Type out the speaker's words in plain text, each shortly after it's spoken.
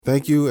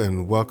Thank you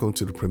and welcome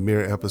to the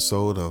premiere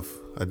episode of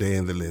A Day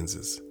in the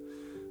Lenses.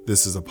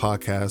 This is a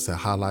podcast that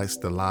highlights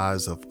the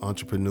lives of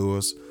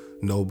entrepreneurs,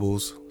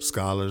 nobles,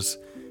 scholars,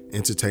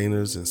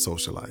 entertainers, and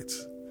socialites.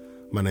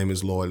 My name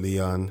is Lloyd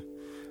Leon,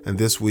 and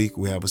this week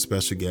we have a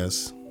special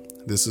guest.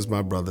 This is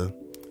my brother,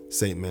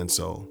 Saint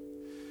MANSOL.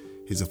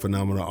 He's a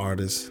phenomenal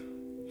artist,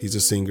 he's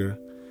a singer,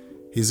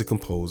 he's a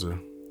composer,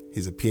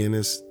 he's a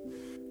pianist,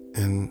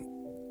 and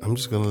I'm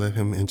just going to let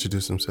him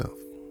introduce himself.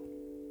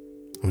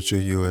 I'm sure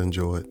you'll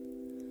enjoy it.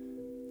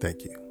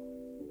 Thank you.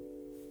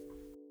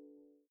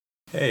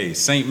 Hey,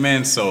 Saint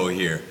MANSOL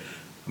here.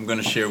 I'm going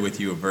to share with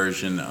you a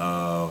version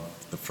of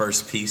the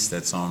first piece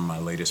that's on my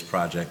latest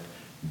project,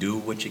 Do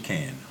What You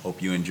Can.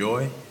 Hope you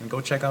enjoy, and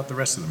go check out the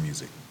rest of the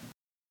music.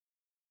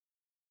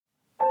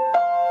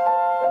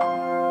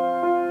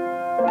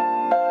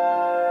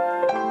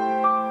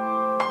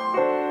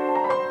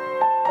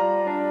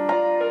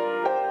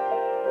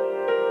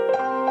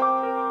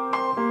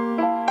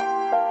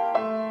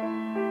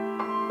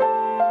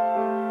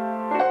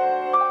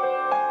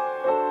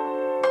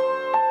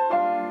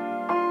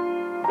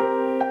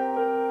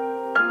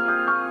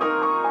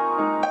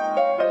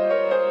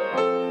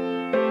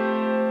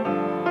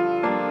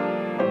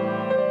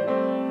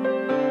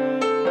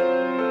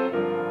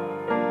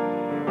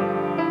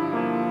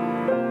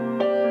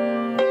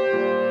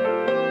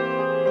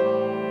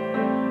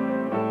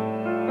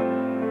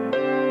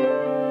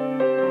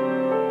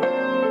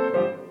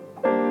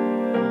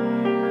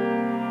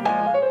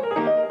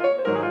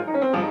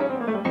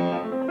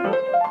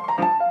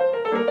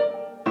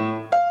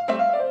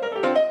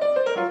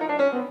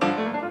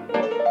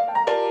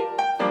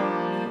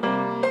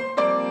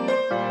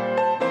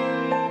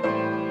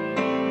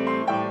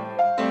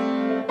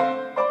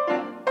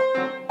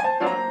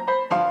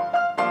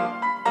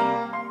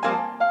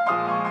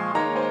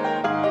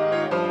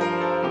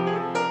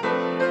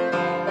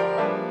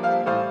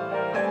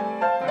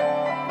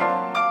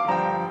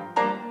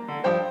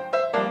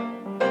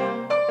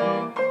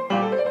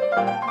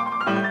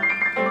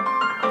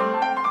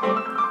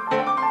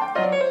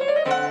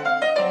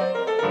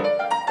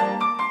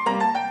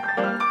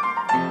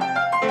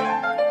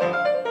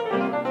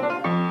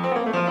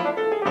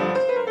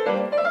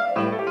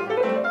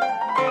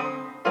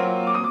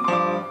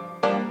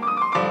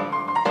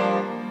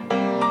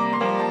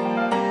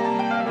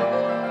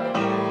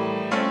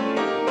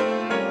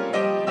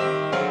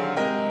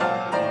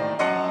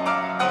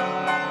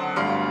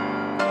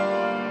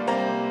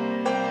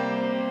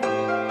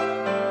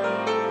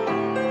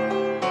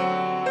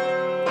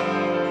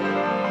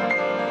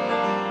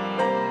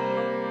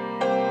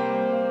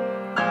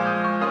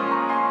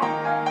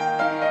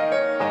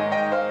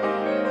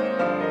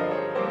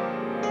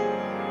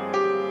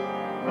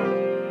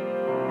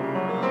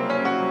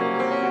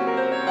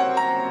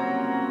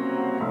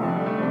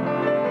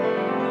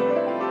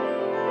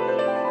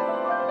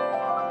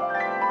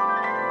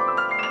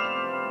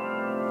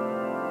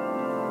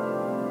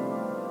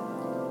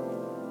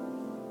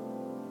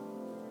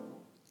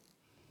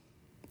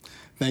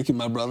 Thank you,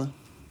 my brother.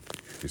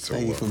 You're so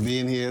Thank you welcome. for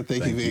being here.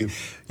 Thank you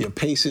for your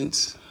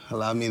patience.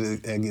 Allow me to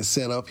get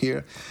set up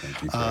here.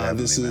 Thank you for having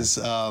this me, is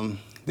I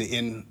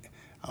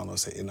don't know,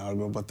 say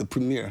inaugural, but the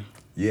premiere.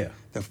 Yeah.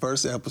 The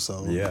first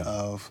episode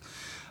of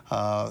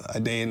A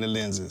Day in the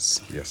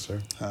Lenses. Yes,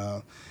 sir.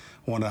 I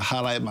want to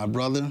highlight my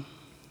brother.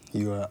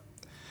 You are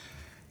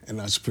an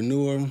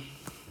entrepreneur.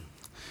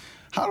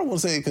 How do I want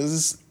to say it?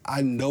 Because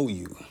I know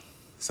you.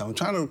 So I'm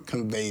trying to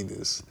convey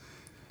this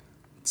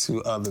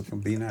to other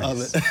Be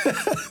nice.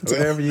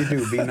 Whatever you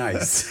do, be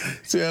nice.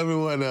 to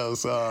everyone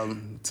else, to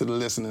the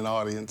listening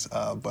audience.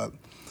 But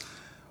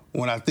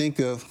when I think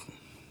of,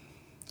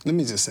 let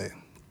me just say,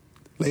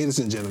 ladies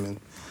and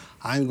gentlemen,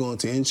 I'm going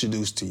to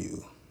introduce to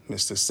you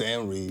Mr.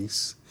 Sam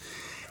Reeves.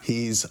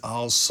 He's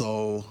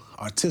also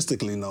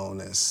artistically known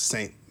as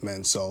Saint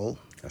MANSOL.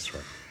 That's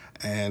right.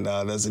 And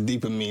there's a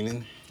deeper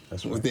meaning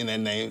within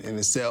that name in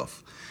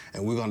itself,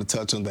 and we're going to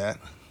touch on that.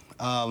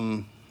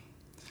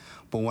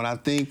 But when I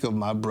think of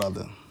my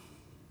brother,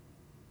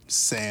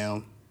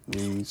 Sam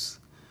Reeves,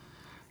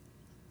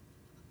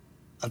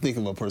 I think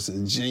of a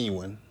person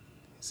genuine.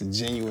 He's a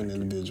genuine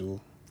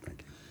individual.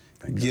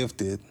 Thank you.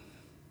 Gifted,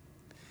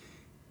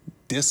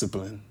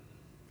 disciplined.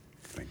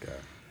 Thank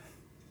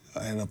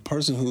God. And a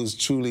person who's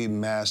truly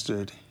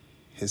mastered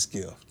his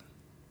gift.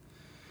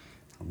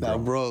 Now,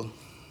 bro,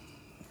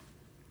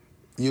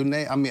 your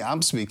name,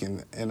 I'm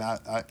speaking, and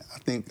I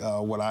think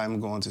what I'm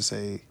going to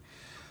say,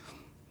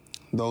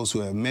 those who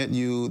have met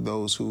you,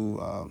 those who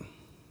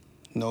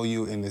know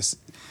you in this,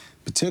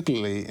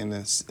 particularly in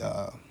this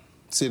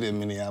city of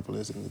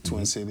Minneapolis, in the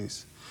Twin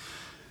Cities,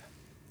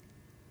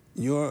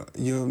 your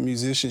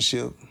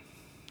musicianship,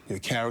 your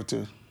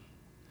character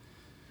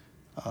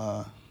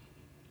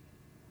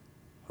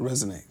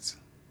resonates.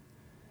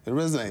 It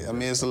resonates. I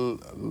mean, it's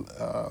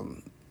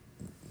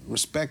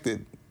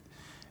respected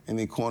in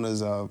the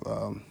corners of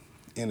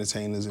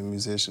entertainers and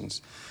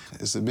musicians.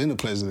 It's been a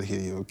pleasure to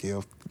hear your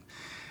gift,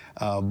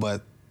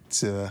 but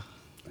to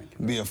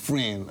be a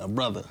friend, a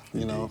brother,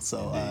 you know.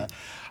 So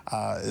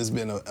It's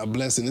been a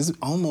blessing. It's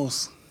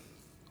almost,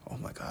 oh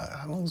my God,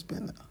 how long has it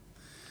been now?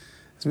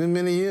 It's been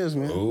many years,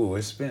 man. Oh,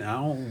 it's been,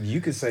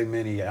 you could say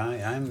many.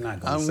 I'm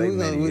not going to say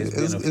many. It's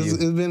been a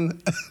few.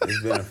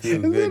 It's been a few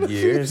good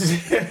years.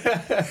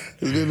 It's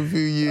been a few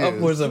years.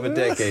 Upwards of a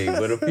decade,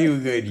 but a few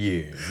good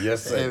years.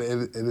 Yes, sir.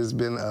 And it has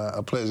been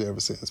a pleasure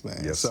ever since,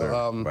 man. Yes, sir.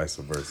 Vice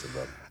versa,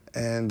 brother.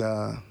 And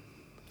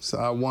so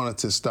I wanted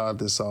to start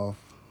this off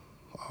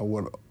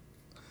with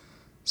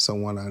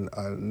someone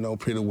I know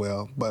pretty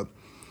well, but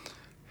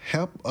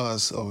help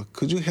us, or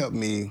could you help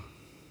me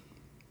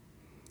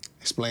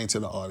explain to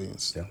the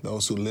audience,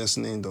 those who are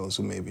listening, those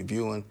who may be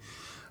viewing,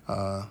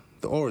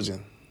 the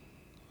origin.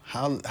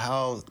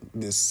 How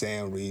did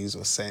Sam Reeves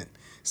or Saint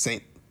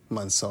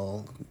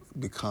MANSOL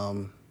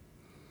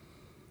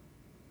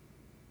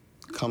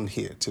come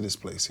here to this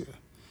place here?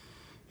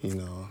 You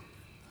know.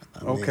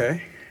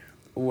 Okay.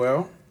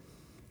 Well,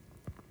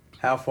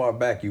 how far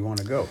back you want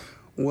to go?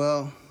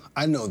 Well,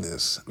 I know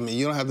this. I mean,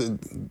 you don't have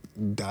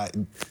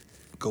to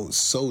go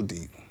so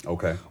deep.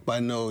 Okay. But I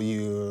know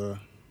you're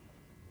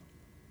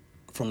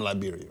from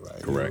Liberia,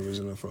 right? Correct. You're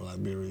originally from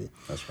Liberia.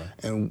 That's right.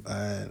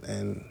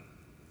 And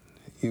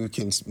you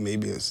can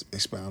maybe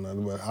expound on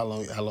it, but how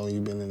long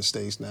you been in the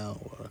States now?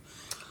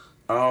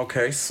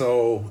 Okay,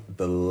 so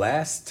the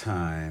last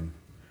time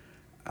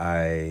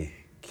I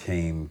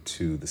came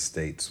to the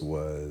States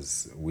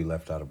was we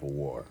left out of a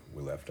war.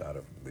 We left out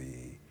of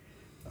the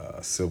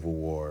Civil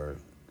War.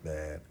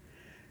 That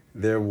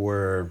there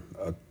were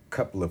a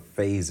couple of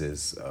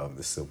phases of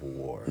the Civil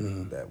War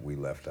that we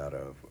left out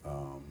of.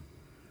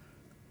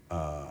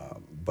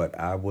 But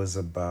I was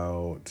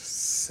about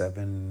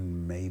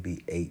 7,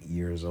 maybe 8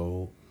 years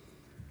old.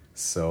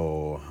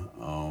 So,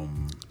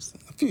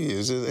 a few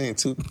years, it ain't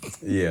too.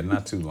 Yeah,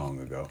 not too long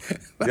ago.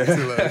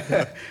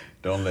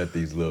 Don't let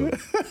these little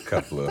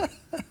couple of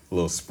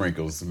little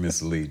sprinkles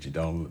mislead you.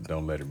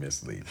 Don't let it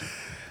mislead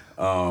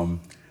you.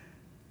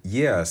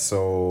 Yeah,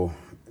 so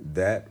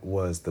that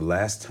was the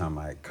last time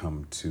I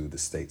come to the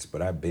States,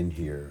 but I've been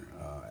here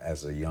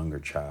as a younger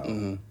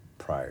child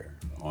prior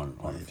on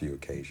a few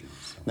occasions.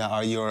 So. Now,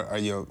 are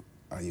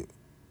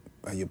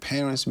your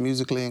parents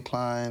musically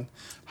inclined?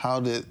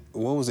 What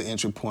was the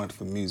entry point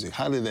for music?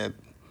 How did that?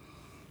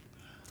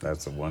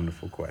 That's a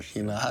wonderful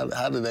question. You know,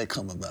 how did that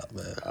come about,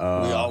 man?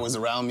 Were you always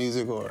around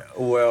music, or?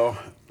 Well,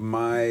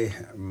 my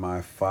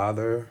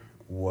father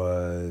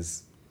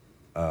was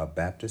a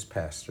Baptist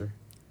pastor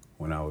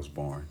when I was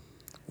born.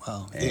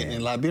 Wow,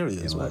 in Liberia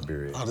as well? In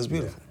Liberia. Oh, that's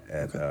beautiful.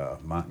 Yeah,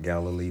 at Mount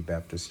Galilee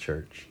Baptist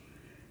Church.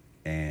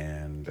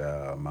 And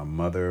my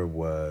mother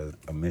was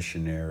a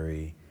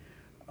missionary.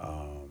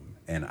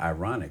 And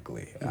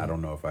ironically, I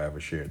don't know if I ever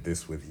shared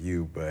this with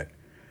you, but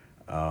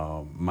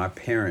my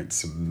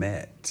parents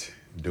met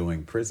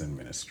doing prison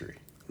ministry.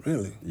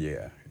 Really?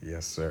 Yeah,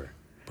 yes, sir.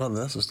 Brother,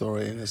 that's a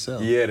story in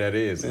itself. Yeah, that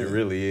is. Yeah. It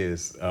really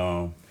is.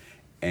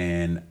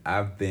 And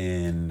I've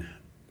been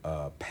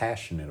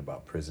passionate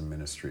about prison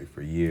ministry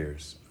for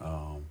years.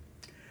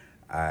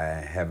 I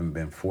haven't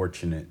been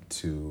fortunate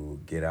to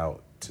get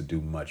out to do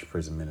much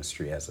prison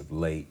ministry as of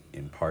late,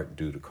 in part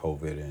due to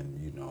COVID,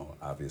 and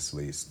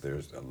obviously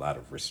there's a lot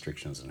of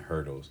restrictions and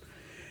hurdles,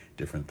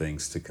 different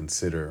things to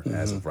consider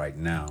as of right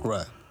now.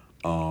 Right.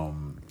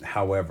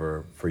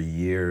 However, for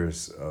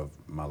years of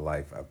my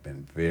life, I've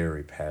been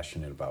very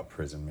passionate about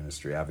prison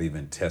ministry. I've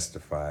even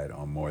testified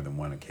on more than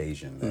one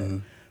occasion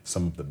that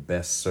some of the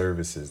best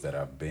services that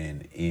I've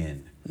been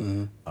in,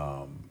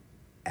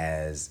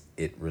 as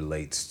it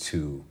relates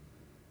to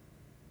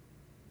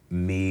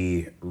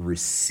me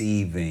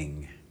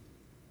receiving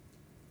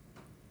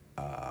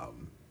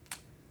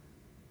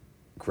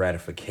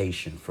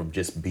gratification from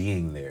just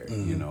being there,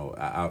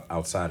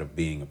 outside of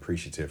being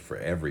appreciative for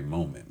every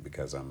moment,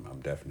 because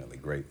I'm definitely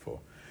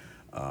grateful.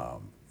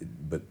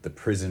 But the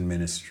prison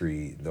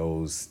ministry,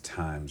 those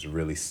times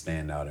really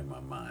stand out in my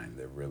mind.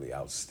 They're really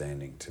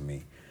outstanding to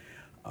me.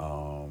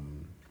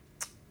 And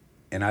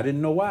I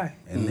didn't know why.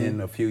 And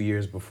then a few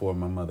years before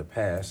my mother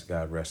passed,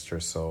 God rest her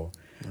soul,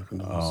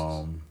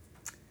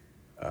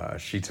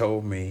 she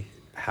told me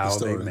how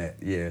they met.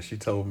 Yeah, she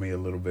told me a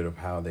little bit of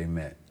how they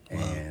met.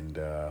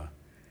 Wow.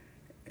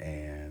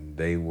 And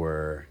they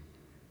were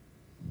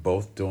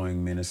both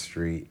doing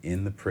ministry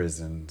in the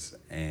prisons,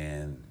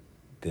 and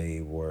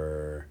they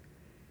were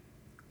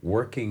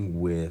working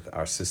with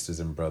our sisters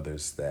and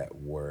brothers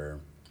that were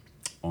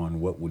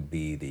on what would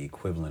be the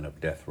equivalent of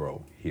death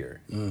row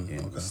here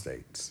in the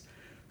States.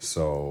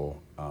 So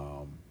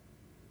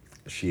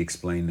she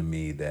explained to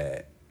me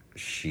that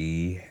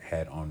she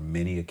had on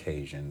many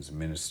occasions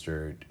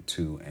ministered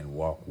to and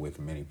walked with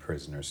many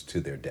prisoners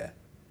to their death.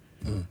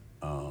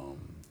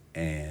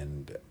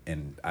 And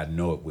I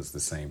know it was the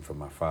same for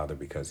my father,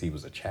 because he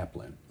was a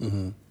chaplain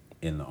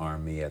in the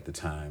Army at the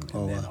time,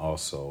 and then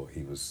also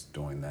he was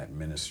doing that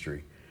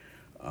ministry.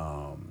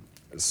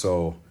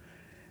 So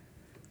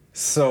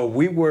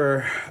we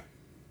were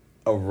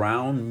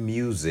around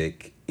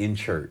music in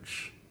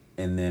church,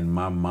 and then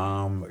my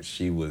mom,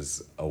 she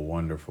was a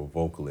wonderful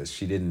vocalist.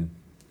 She didn't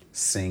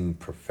sing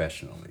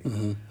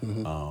professionally,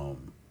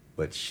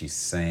 but she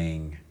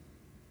sang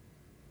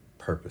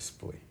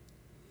purposefully.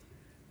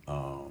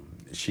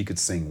 She could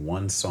sing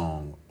one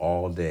song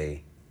all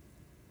day,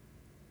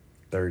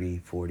 30,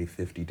 40,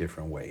 50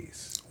 different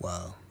ways.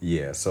 Wow.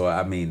 Yeah, so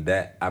I mean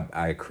that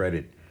I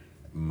credit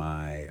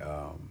my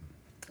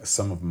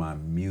some of my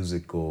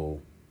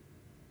musical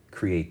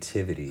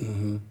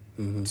creativity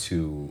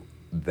to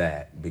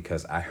that,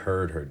 because I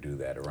heard her do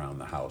that around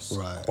the house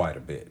quite a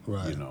bit.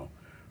 Right. You know,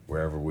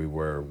 wherever we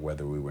were,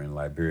 whether we were in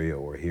Liberia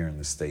or here in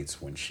the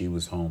States, when she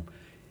was home,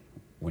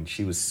 when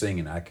she was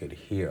singing, I could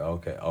hear,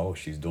 okay, oh,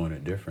 she's doing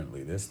it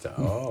differently this time.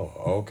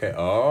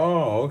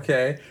 Oh,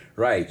 okay.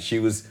 Right. She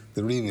was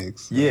the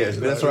remix. Yeah,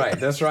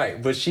 that's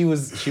right. But she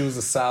was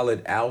a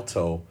solid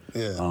alto.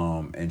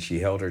 Yeah. And she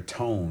held her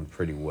tone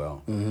pretty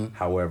well.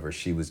 However,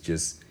 she was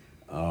just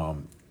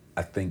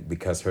I think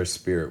because her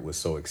spirit was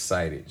so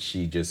excited,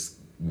 she just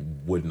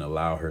wouldn't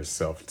allow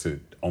herself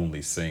to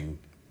only sing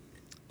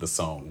the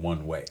song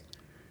one way.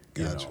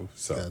 Gotcha.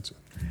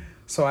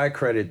 So I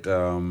credit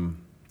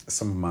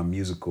some of my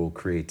musical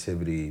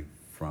creativity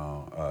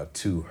from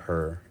to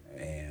her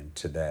and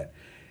to that.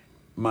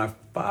 My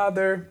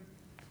father,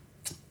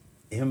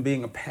 him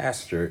being a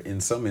pastor,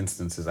 in some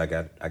instances I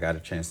got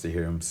a chance to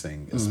hear him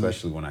sing,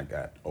 especially when I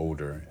got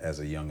older as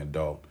a young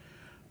adult.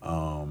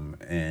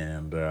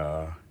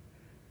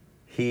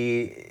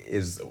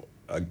 He's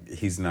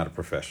not a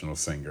professional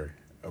singer,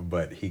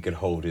 but he could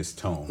hold his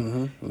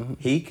tone.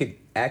 He could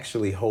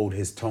actually hold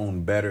his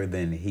tone better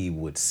than he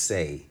would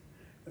say,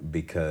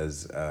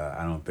 because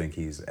I don't think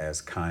he's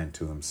as kind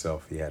to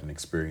himself. He had an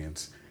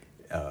experience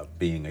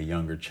being a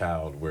younger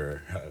child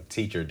where a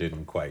teacher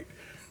didn't quite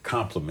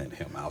compliment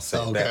him, I'll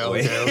say it that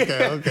way,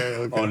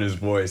 okay. on his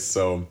voice.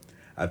 So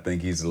I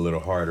think he's a little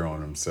harder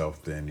on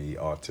himself than he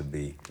ought to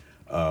be.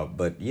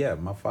 But yeah,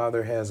 my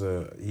father has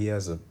a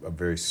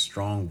very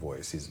strong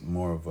voice. He's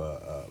more of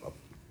a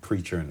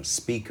preacher and a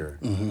speaker.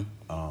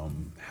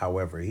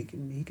 However,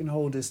 he can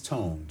hold his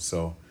tone.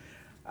 So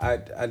I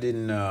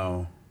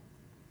didn't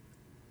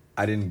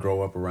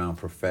grow up around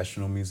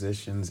professional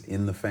musicians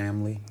in the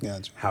family.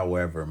 Gotcha.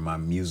 However, my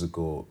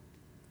musical,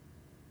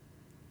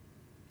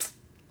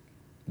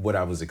 what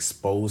I was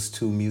exposed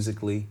to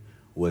musically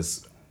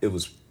was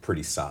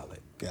pretty solid.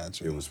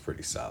 Gotcha. It was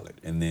pretty solid.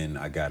 And then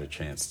I got a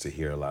chance to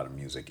hear a lot of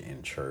music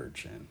in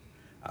church, and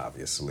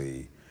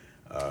obviously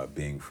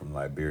being from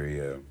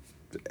Liberia,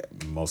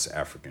 most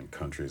African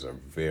countries are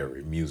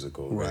very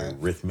musical, very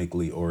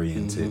rhythmically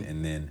oriented.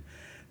 And then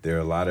there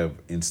are a lot of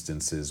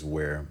instances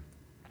where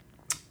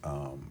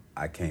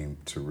I came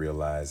to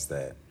realize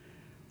that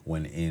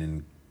when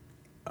in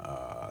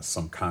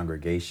some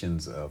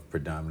congregations of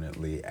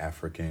predominantly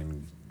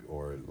African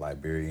or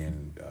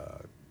Liberian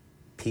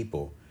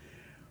people,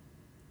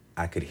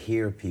 I could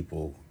hear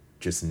people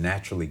just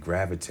naturally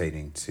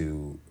gravitating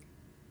to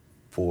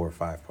 4 or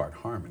 5 part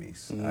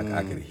harmonies.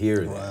 I could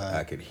hear that.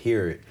 I could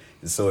hear it.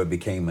 And so it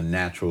became a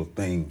natural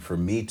thing for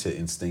me to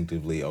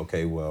instinctively,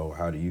 okay, well,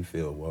 how do you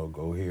feel? Well,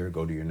 go here,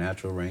 go to your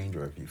natural range,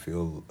 or if you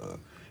feel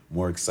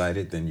more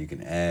excited, then you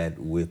can add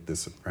with the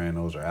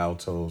sopranos or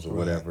altos or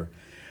whatever.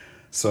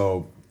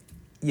 So,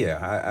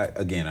 yeah,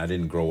 I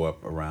didn't grow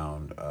up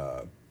around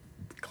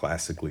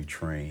classically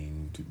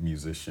trained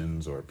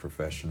musicians or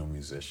professional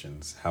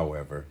musicians.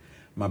 However,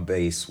 my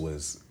bass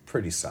was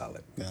pretty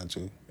solid. Got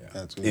you.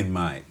 In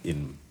my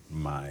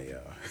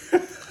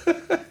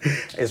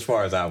as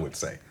far as I would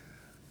say.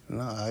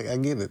 No, I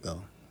get it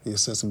though. Your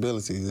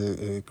sensibility,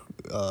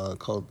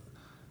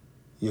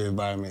 your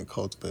environment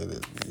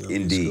cultivated.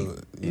 Indeed.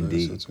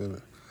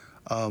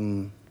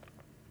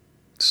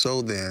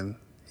 So then,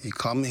 you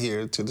come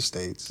here to the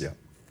States. Yeah.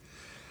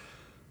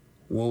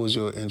 What was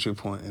your entry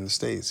point in the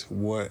States?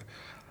 What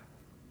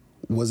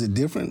was it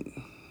different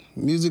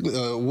musically?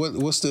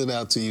 What stood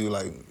out to you,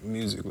 like,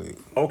 musically?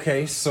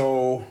 Okay,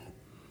 so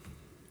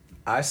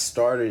I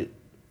started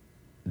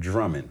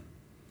drumming.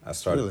 I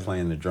started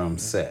playing the drum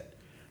set.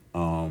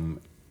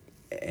 And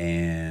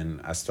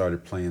I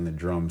started playing the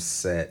drum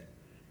set,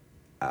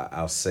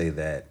 I'll say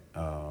that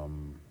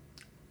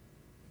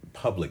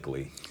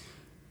publicly.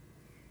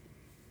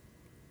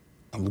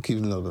 I'm gonna keep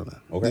a note of that.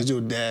 Okay. Did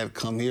your dad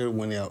come here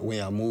when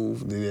y'all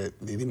moved? Did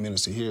he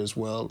minister here as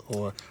well,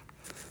 or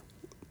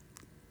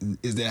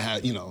is that how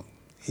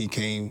he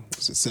came?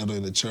 Was it settled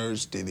in the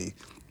church? Did he?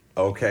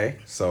 Okay,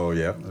 so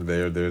yeah,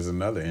 there's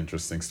another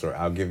interesting story.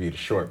 I'll give you the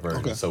short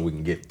version so we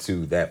can get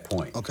to that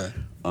point. Okay.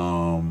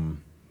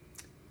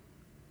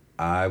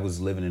 I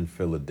was living in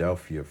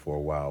Philadelphia for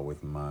a while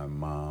with my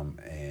mom,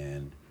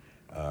 and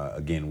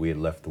again, we had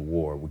left the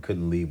war. We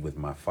couldn't leave with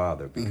my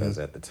father because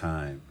at the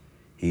time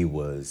he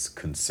was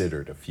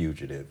considered a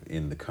fugitive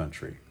in the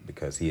country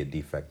because he had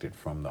defected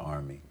from the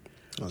army.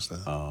 What's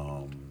that?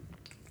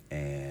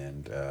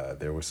 And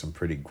there were some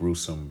pretty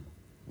gruesome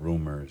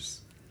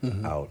rumors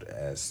out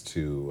as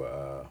to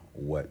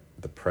what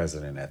the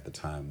president at the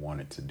time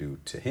wanted to do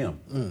to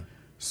him.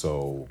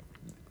 So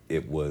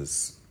it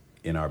was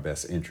in our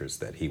best interest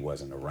that he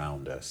wasn't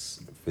around us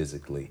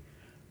physically.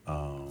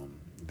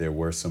 there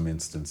were some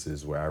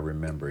instances where I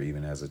remember,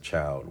 even as a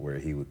child, where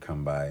he would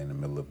come by in the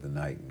middle of the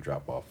night and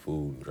drop off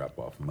food and drop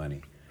off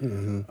money,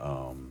 and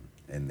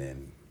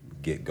then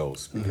get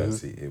ghosts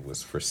because it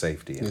was for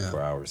safety and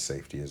for our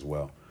safety as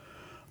well.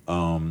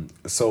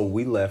 So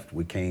we left.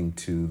 We came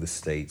to the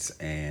States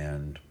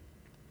and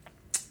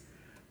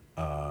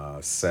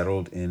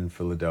settled in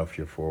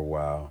Philadelphia for a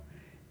while.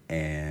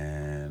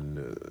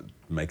 And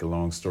make a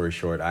long story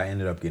short, I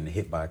ended up getting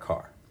hit by a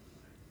car.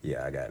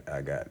 Yeah,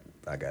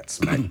 I got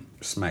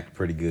smacked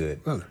pretty good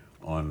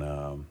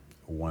on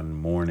one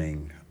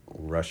morning,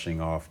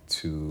 rushing off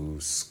to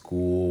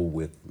school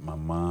with my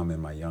mom and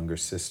my younger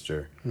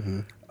sister.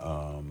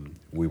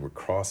 We were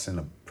crossing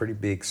a pretty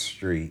big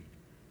street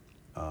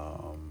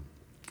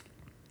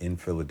in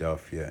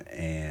Philadelphia,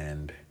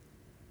 and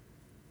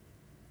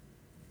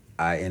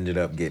I ended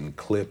up getting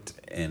clipped,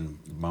 and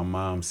my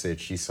mom said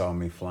she saw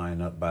me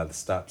flying up by the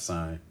stop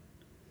sign.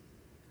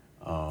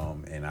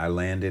 And I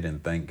landed,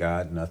 and thank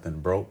God nothing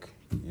broke.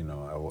 You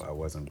know, I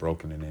wasn't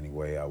broken in any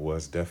way. I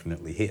was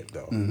definitely hit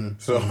though.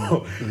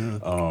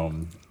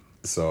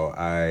 So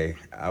I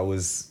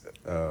was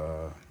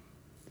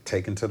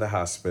taken to the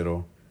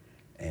hospital,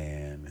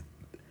 and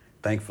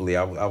thankfully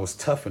I was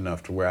tough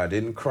enough to where I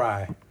didn't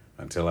cry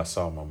until I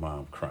saw my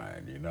mom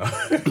crying, you know.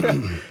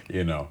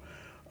 You know.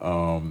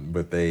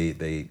 But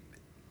they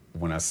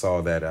when I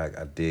saw that,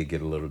 I did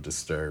get a little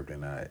disturbed,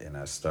 and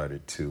I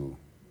started to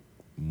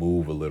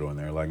move a little, and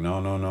they're like,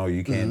 no,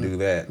 you can't do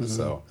that.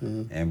 So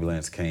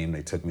ambulance came,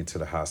 they took me to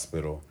the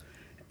hospital,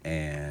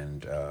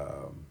 and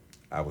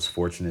I was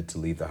fortunate to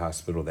leave the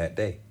hospital that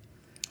day.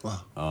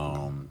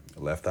 Wow.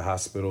 Left the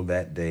hospital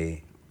that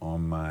day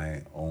on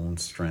my own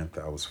strength.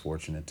 I was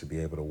fortunate to be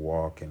able to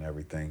walk and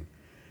everything.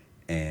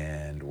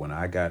 And when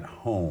I got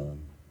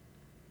home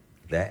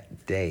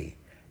that day,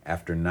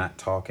 after not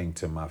talking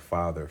to my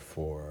father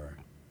for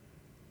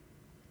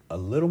a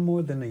little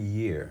more than a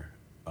year,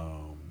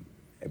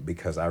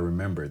 because I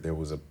remember there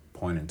was a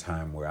point in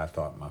time where I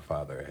thought my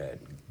father had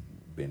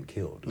been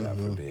killed, God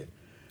forbid,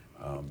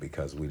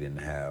 because we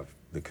didn't have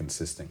the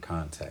consistent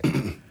contact.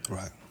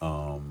 Right.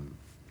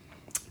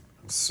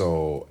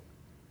 So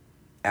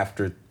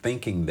after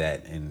thinking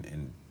that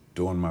and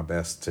doing my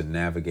best to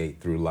navigate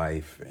through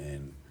life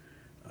and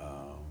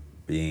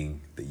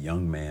being the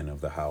young man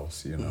of the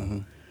house, you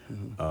know,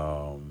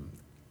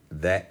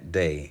 that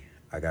day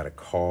I got a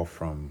call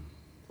from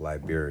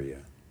Liberia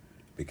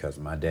because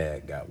my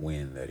dad got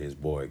wind that his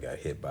boy got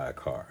hit by a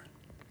car.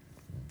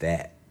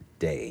 That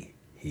day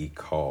he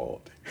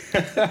called.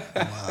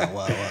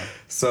 Wow.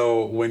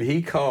 So when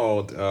he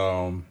called,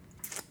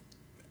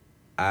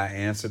 I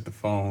answered the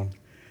phone,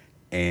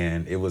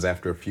 and it was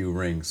after a few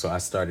rings, so I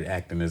started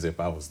acting as if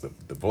I was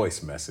the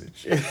voice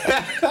message.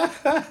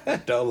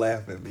 Don't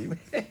laugh at me,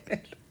 man.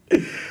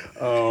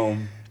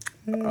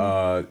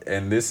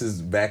 And this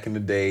is back in the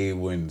day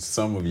when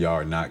some of y'all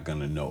are not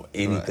going to know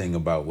anything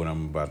about what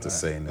I'm about to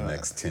say in the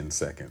next 10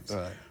 seconds.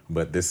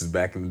 But this is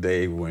back in the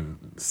day when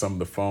some of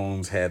the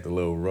phones had the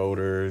little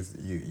rotors.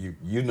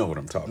 You know what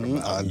I'm talking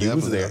about. You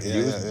was there.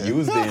 You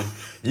was then.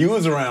 You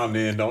was around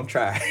then. Don't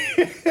try.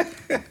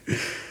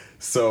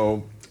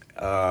 So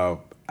I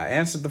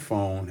answered the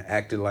phone,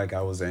 acted like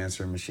I was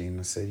answering machine.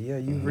 I said, "Yeah,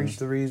 you've reached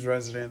the Reeves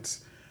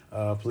residence.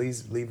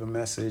 Please leave a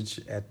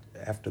message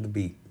after the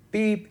beep.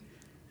 Beep."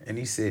 And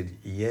he said,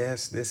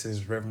 "Yes, this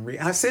is Reverend Reed."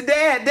 I said,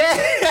 "Dad."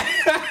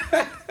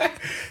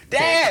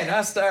 Dad. I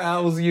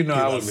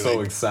was so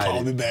like, excited.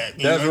 Call me back.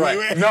 That's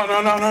right. No.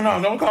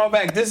 Don't call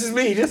back. This is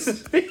me.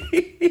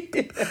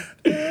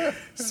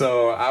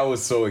 So I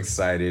was so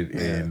excited,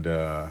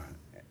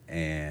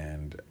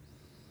 and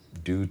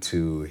due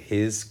to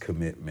his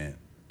commitment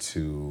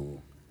to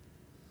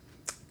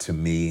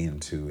me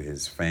and to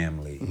his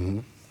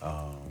family,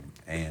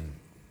 and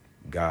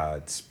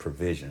God's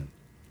provision,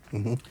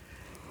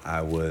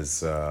 I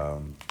was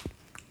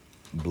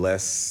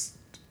blessed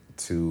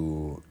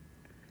to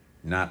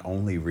not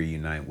only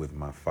reunite with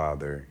my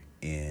father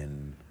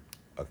in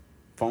a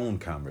phone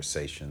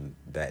conversation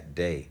that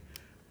day,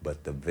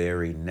 but the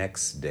very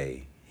next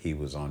day he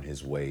was on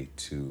his way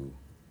to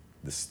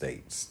the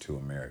States, to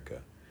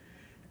America.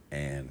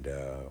 And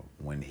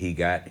when he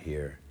got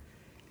here,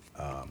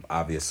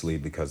 obviously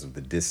because of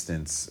the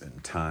distance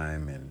and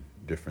time and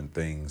different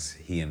things,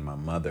 he and my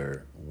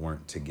mother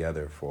weren't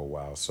together for a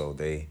while, so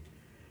they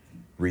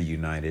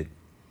reunited.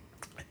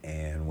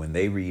 And when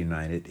they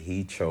reunited,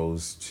 he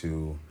chose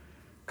to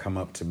come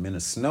up to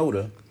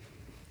Minnesota.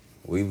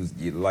 We was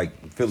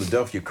like,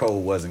 Philadelphia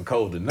cold wasn't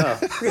cold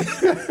enough.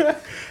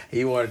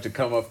 He wanted to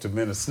come up to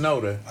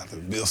Minnesota. I have to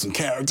build some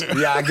character.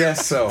 Yeah, I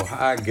guess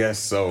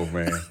so,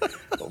 man.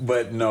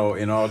 But no,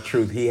 in all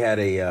truth, he had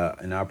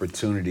an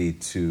opportunity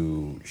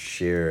to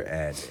share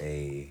at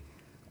a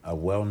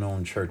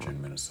well-known church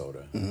in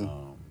Minnesota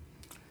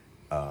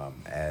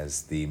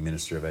as the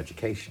minister of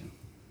education.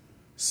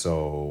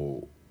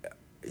 So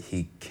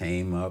he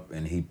came up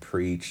and he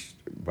preached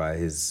by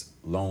his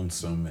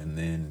lonesome, and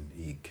then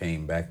he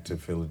came back to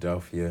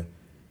Philadelphia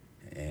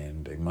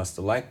and they must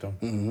have liked him.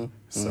 Mm-hmm.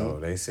 So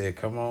they said,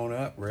 "Come on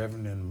up,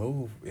 Reverend, and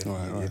move if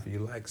you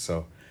like."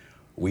 So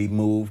we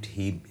moved.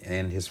 He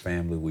and his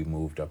family. We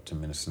moved up to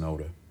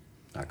Minnesota.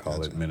 I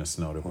call it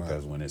Minnesota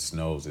because when it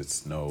snows, it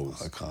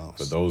snows.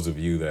 For those of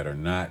you that are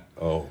not,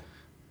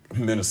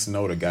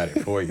 Minnesota got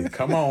it for you.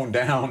 Come on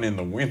down in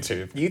the winter.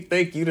 If you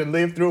think you'd have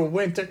lived through a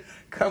winter,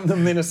 come to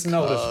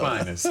Minnesota's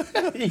finest.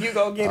 You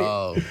gonna get it.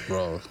 Oh,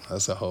 bro,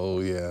 that's a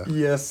whole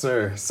Yes,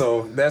 sir.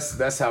 So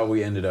that's how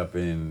we ended up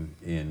in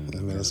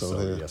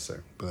Minnesota. Yes,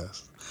 sir.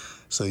 Blessed.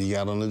 So you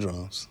got on the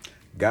drums.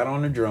 Got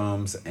on the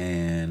drums,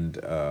 and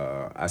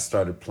I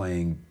started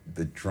playing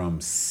the drum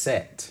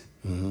set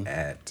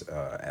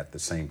at the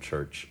same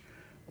church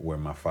where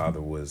my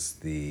father was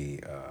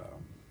the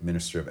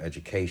minister of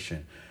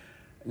education.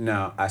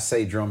 Now, I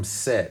say drum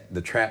set,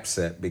 the trap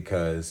set,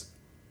 because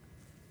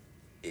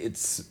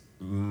it's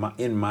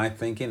in my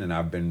thinking, and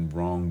I've been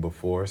wrong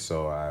before,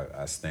 so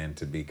I stand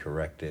to be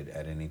corrected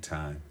at any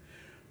time.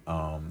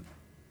 From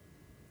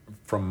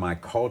my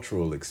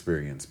cultural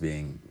experience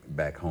being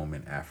back home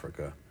in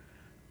Africa,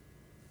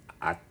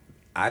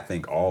 I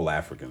think all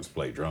Africans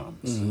play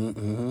drums,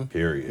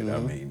 period. I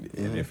mean,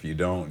 and if you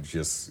don't,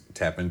 just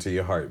tap into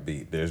your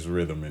heartbeat. There's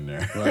rhythm in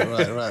there.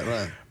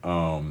 Right.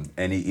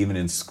 And even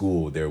in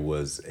school, there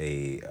was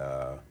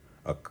a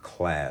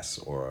class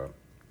or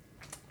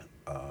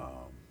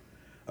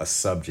a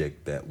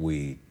subject that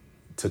we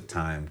took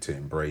time to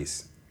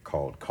embrace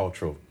called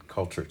culture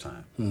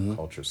time,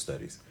 culture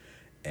studies.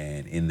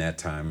 And in that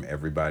time,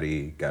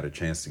 everybody got a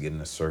chance to get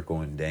in a circle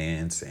and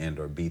dance and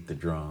or beat the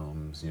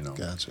drums,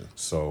 Gotcha.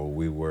 So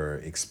we were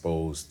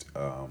exposed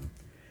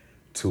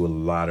to a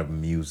lot of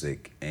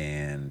music,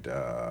 and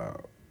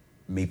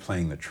me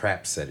playing the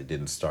trap set, it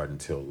didn't start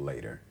until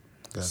later.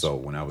 Gotcha. So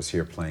when I was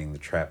here playing the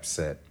trap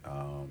set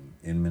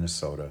in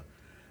Minnesota,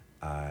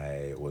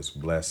 I was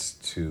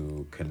blessed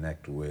to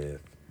connect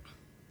with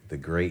the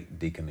great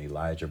Deacon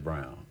Elijah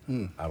Brown.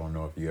 I don't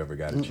know if you ever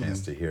got a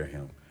chance to hear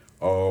him.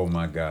 Oh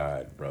my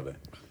God, brother.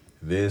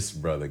 This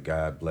brother,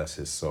 God bless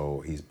his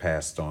soul, he's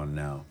passed on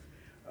now.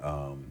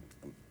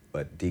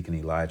 But Deacon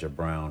Elijah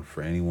Brown,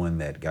 for anyone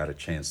that got a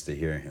chance to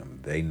hear him,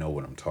 they know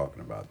what I'm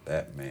talking about.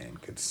 That man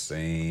could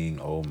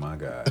sing, oh my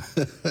God.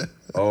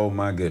 Oh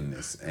my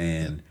goodness.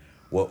 And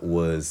what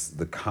was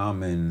the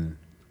common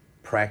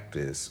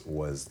practice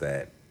was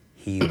that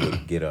he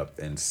would get up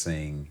and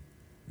sing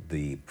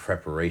the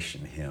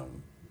preparation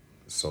hymn.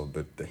 So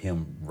the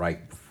hymn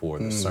right before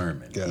the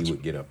sermon, gotcha. He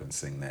would get up and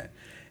sing that.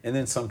 And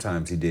then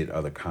sometimes he did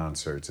other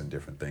concerts and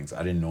different things.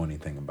 I didn't know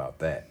anything about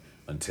that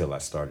until I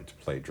started to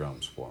play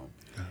drums for him.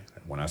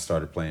 Okay. When I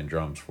started playing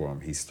drums for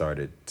him, he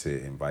started to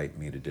invite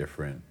me to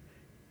different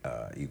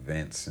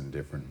events and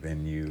different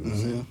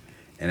venues.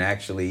 And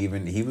actually,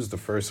 even he was the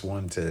first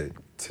one to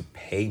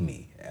pay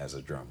me as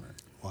a drummer.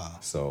 Wow.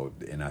 So,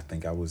 and I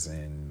think I was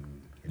in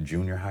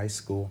junior high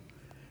school.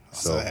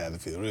 So that had to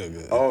feel real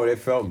good. Oh, it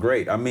felt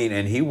great. I mean,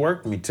 and he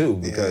worked me too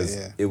because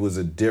it was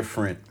a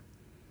different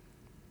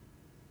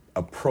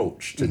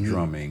approach to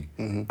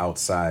drumming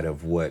outside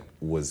of what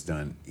was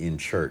done in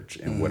church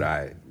and what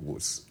I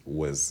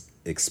was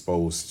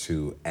exposed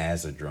to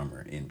as a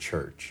drummer in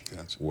church,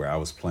 where I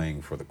was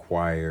playing for the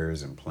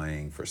choirs and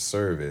playing for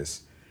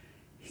service.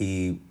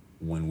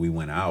 When we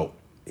went out,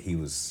 he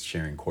was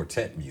sharing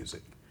quartet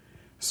music.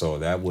 So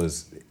that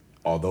was,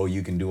 although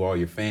you can do all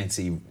your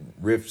fancy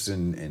riffs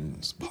and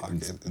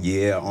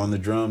on the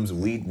drums,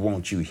 we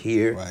want you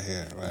here,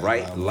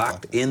 right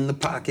locked in the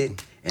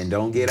pocket, and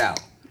don't get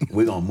out.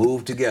 We're gonna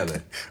move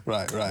together.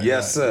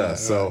 Yes, sir.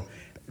 So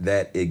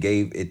that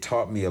it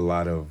taught me a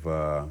lot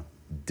of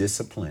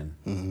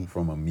discipline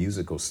from a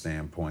musical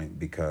standpoint,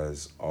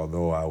 because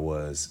although I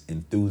was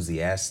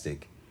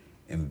enthusiastic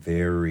and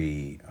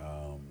very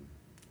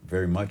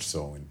much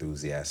so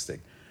enthusiastic,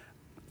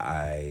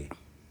 I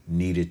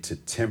needed to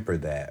temper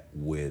that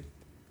with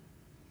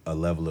a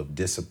level of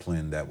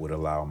discipline that would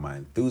allow my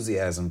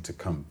enthusiasm to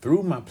come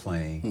through my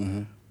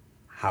playing.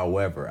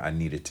 However, I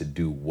needed to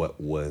do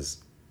what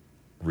was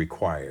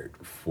required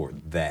for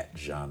that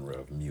genre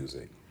of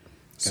music.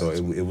 So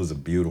it was a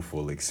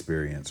beautiful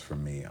experience for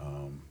me.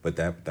 But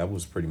that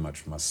was pretty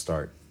much my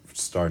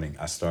starting.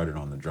 I started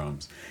on the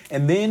drums.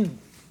 And then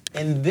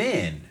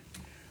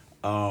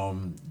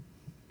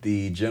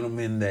the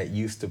gentleman that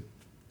used to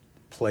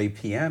play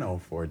piano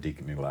for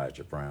Deacon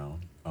Elijah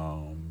Brown,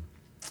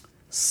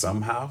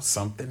 somehow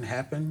something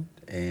happened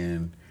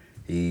and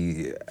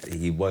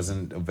he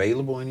wasn't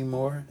available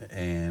anymore,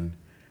 and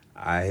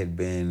I had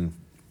been,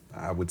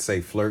 I would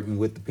say, flirting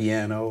with the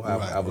piano.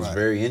 I was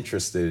very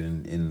interested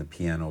in the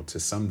piano to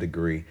some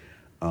degree,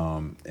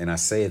 and I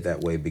say it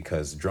that way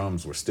because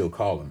drums were still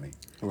calling me.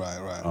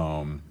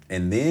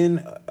 And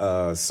then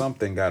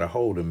something got a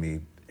hold of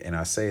me, and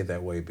I say it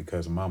that way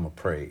because Mama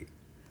prayed.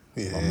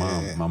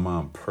 My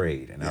mom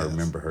prayed, and I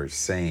remember her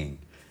saying,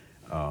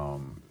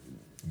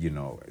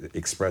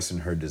 expressing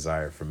her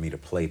desire for me to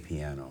play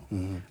piano.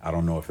 I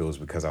don't know if it was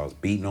because I was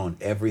beating on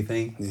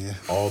everything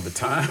all the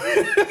time.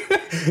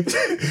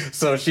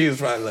 So she was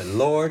probably like,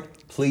 Lord,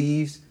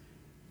 please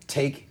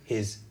take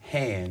his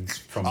hands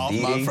from off my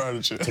beating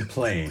furniture to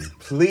playing,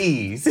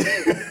 please.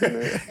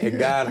 And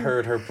God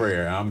heard her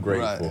prayer. I'm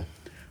grateful.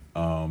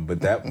 Right.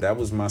 But that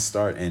was my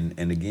start.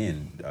 And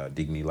again,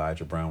 Deacon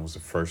Elijah Brown was the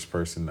first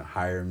person to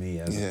hire me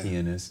as a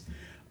pianist.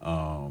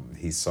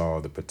 He saw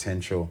the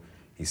potential.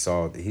 He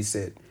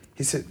said,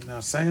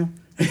 now Sam,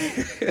 he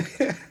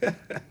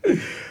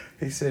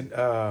said,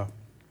 now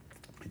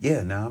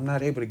I'm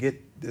not able to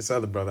get this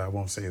other brother, I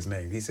won't say his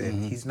name. He said,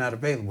 he's not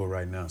available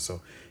right now. So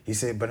he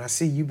said, but I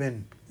see you've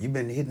been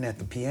hitting at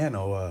the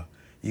piano.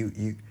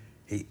 Can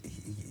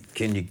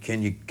you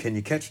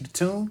catch the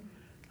tune?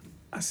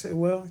 I said,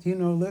 well,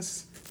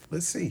 let's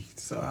see.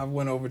 So I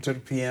went over to the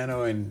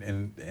piano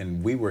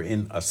and we were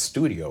in a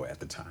studio at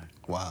the time.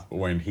 Wow.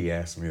 When he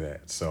asked me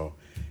that. So,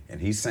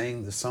 and he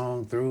sang the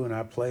song through and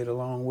I played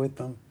along with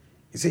him.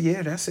 He said,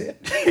 yeah, that's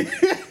it.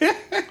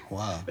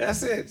 Wow.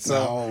 That's it. So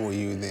how old were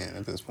you then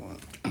at this point?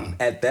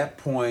 At that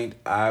point,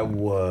 I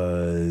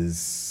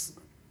was,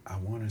 I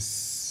want to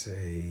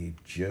say,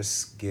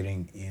 just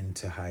getting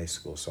into high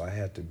school. So I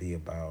had to be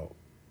about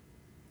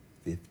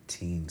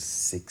 15,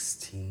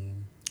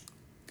 16.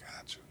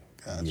 Gotcha.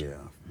 Yeah,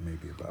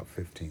 maybe about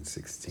 15,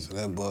 16. So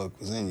that bug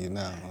was in you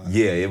now, right?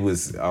 Yeah, it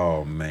was,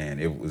 oh man,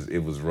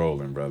 it was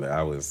rolling, brother.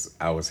 I was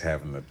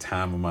having the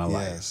time of my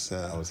life.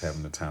 I was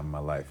having the time of my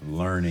life,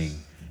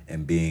 learning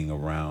and being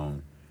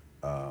around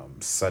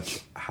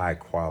such high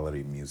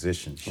quality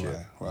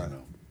musicianship. Right.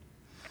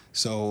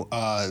 So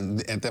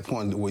at that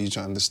point, were you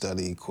trying to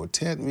study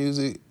quartet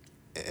music,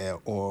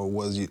 or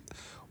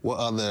what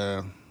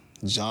other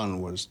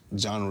genres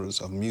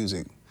of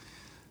music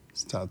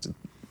started to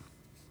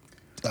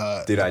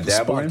did I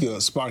dabble in?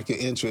 Spark your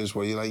interest?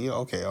 Where you're like,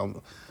 okay,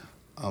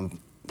 I'm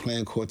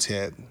playing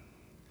quartet.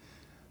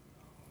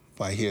 If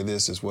I hear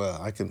this as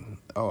well, I can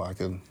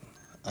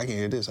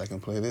hear this. I can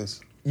play this.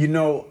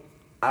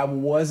 I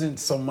wasn't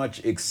so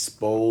much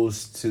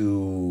exposed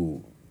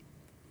to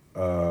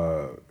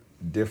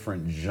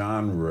different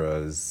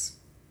genres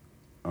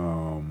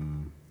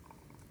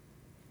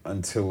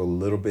until a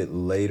little bit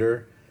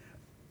later.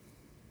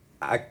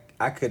 I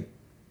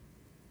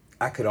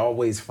could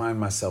always find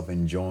myself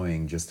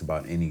enjoying just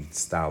about any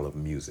style of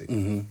music.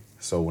 Mm-hmm.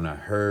 So when I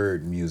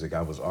heard music,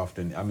 I was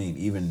often,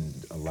 even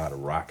a lot of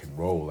rock and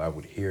roll, I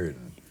would hear it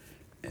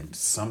and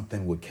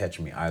something would catch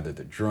me, either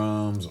the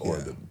drums or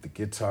the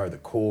guitar, the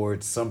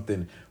chords,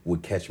 something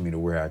would catch me to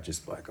where I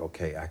just like,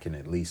 okay, I can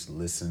at least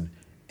listen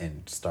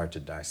and start to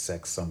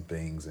dissect some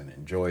things and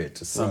enjoy it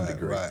to some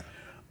degree. Right.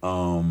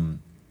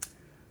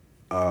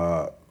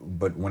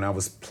 But when I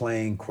was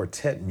playing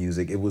quartet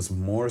music, it was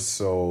more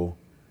so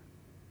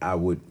I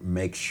would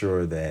make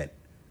sure that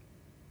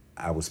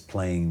I was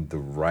playing the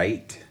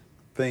right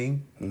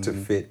thing to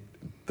fit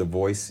the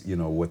voice,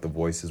 what the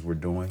voices were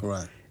doing.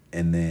 Right.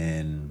 And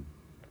then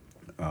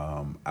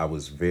I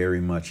was very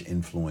much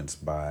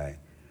influenced by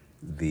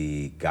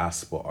the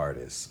gospel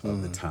artists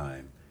of the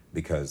time,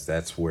 because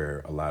that's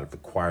where a lot of the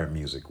choir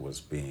music was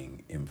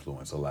being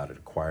influenced. A lot of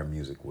the choir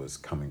music was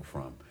coming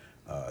from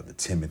the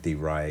Timothy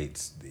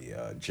Wrights,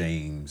 the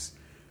James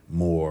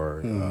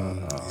Moore,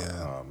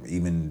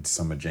 even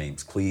some of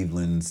James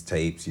Cleveland's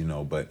tapes,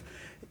 but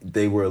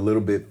they were a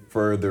little bit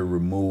further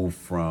removed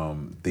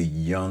from the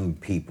young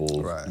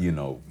people,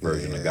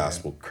 version of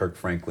gospel. Kirk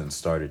Franklin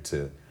started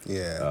to...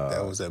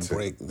 that was that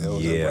break. That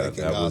was a break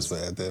in gospel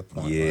at that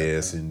point.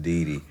 Yes,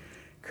 indeedy.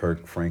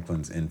 Kirk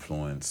Franklin's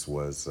influence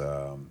was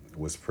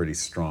pretty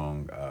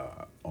strong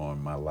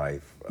on my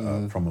life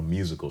from a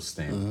musical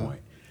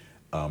standpoint.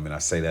 And I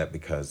say that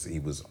because he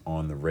was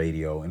on the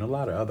radio, and a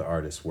lot of other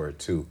artists were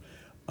too.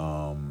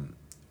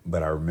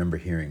 But I remember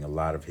hearing a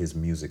lot of his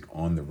music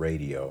on the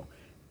radio,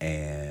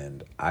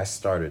 and I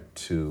started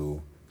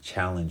to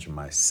challenge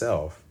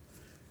myself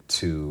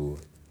to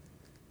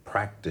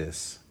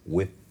practice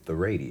with the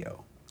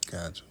radio.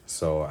 Gotcha.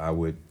 So I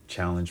would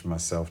challenge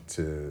myself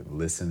to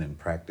listen and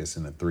practice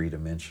in a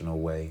three-dimensional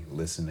way,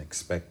 listen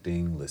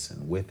expecting,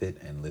 listen with it,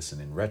 and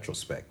listen in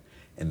retrospect,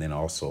 and then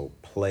also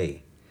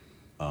play.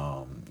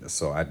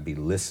 So I'd be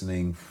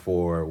listening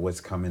for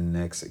what's coming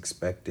next,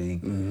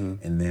 expecting,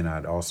 and then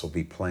I'd also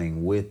be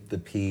playing with the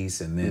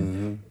piece, and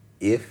then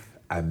if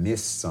I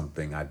missed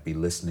something, I'd be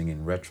listening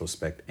in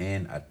retrospect,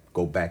 and I'd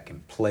go back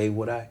and play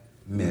what I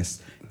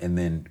missed, and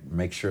then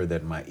make sure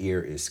that my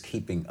ear is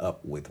keeping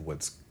up with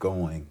what's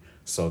going,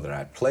 so that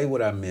I'd play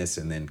what I missed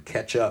and then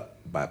catch up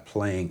by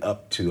playing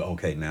up to,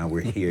 okay, now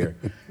we're here.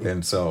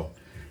 And so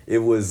it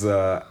was,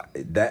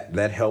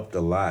 that helped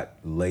a lot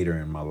later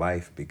in my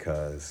life,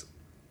 because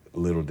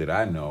little did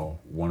I know,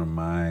 one of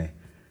my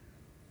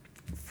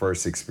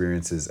first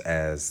experiences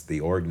as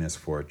the organist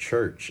for a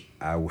church,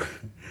 I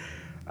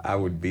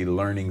would be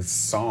learning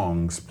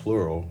songs,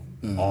 plural,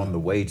 on the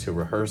way to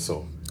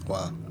rehearsal.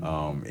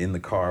 Wow. In the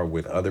car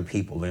with other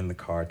people in the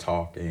car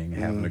talking,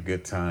 having a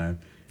good time,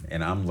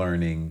 and I'm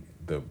learning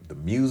the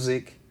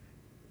music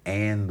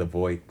and the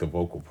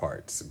vocal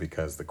parts,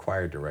 because the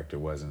choir director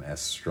wasn't as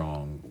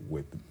strong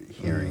with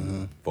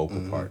hearing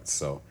vocal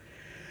parts.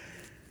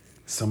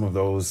 some of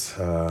those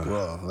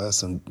bro,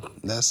 some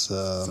of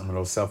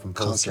those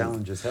self-imposed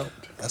challenges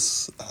helped.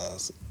 That's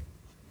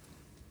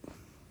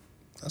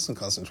some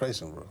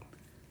concentration, bro.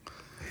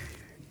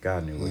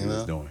 God knew what he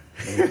was doing.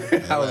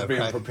 Mm-hmm. I was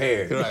being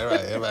prepared.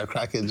 Right. Everybody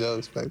cracking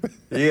jokes back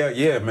there.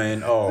 Yeah,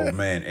 man. Oh,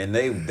 man. And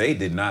they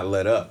did not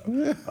let up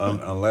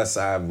unless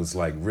I was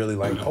like really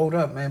like, hold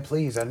up, man,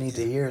 please, I need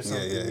to hear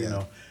something, you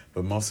know.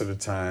 But most of the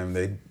time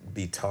they'd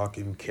be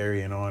talking,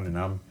 carrying on,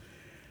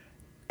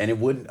 and it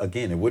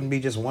wouldn't be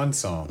just one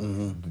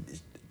song.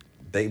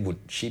 Mm-hmm.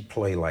 She'd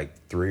play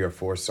like 3 or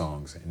 4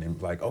 songs, and then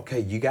like,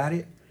 okay, you got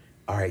it?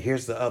 All right,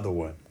 here's the other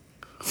one.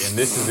 And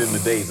this is in the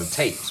days of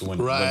tapes when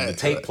the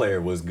tape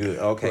player was good.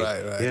 Okay,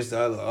 here's the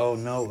other. Oh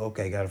no,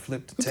 okay, gotta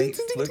flip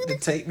the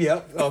tape.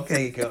 Yep,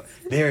 okay,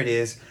 there it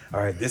is. All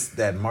right,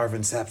 that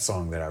Marvin Sapp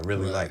song that I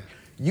really like.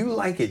 You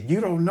like it?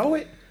 You don't know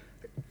it?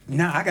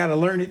 Now I gotta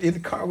learn it in the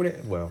car with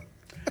it. Well,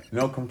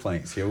 no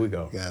complaints. Here we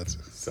go.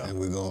 Gotcha. So, and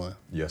we're going.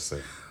 Yes,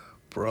 sir.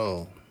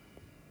 Bro,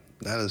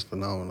 that is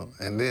phenomenal.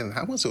 And then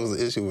how much was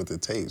the issue with the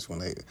tapes when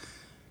they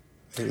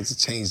would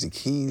change the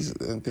keys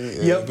and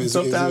things? Yep,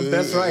 sometimes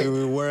that's right. It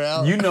would wear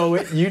out. You know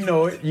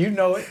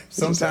it.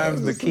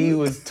 Sometimes the key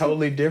was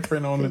totally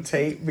different on the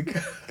tape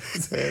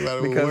because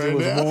it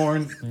was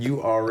worn.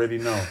 You already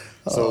know.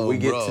 So we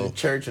get to the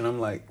church and I'm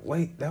like,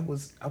 wait, I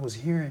was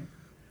hearing.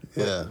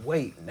 Yeah.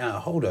 Wait, now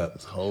hold up.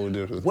 It's a whole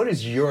different. What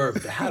is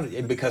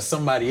because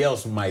somebody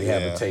else might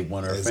have a tape,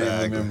 one of her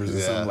family members or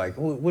something like,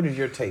 what does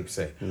your tape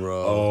say?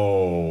 Bro.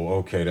 Oh,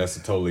 okay, that's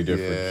a totally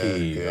different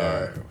key. Yeah.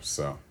 All right,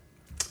 so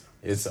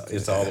it's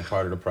all a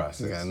part of the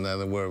process. You got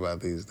nothing to worry about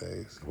these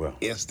days. Well,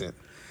 instant.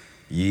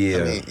 Yeah.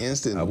 I mean,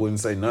 instant. I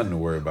wouldn't say nothing to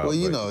worry about. Well,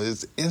 you know,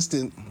 it's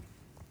instant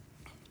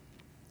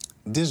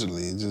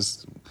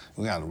digitally.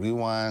 We got to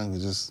rewind. We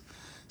just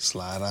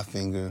slide our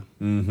finger.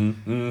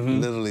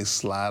 Literally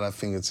slide our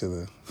finger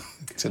to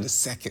the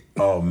second.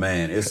 Oh,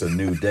 man, it's a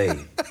new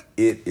day.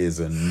 It is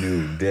a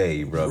new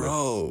day, brother.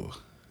 Bro,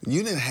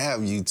 you didn't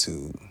have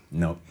YouTube.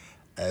 No.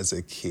 As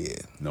a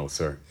kid. No,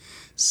 sir.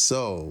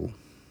 So,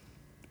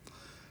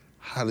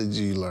 how did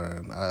you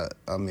learn?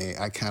 I mean,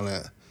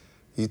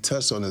 you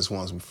touched on this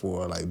once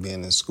before, like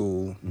being in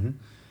school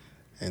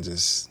and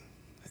just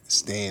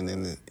staying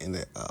in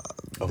the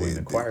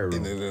choir room.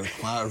 In the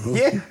choir room.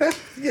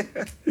 Yeah.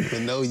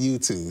 With no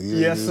YouTube.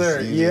 Yes,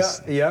 sir.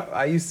 Yeah.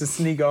 I used to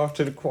sneak off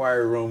to the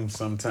choir room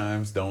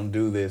sometimes. Don't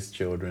do this,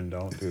 children.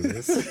 Don't do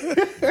this.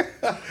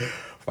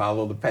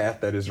 Follow the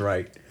path that is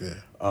right.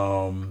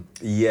 Yeah.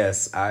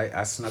 Yes,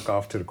 I snuck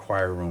off to the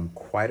choir room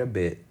quite a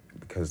bit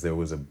because there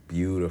was a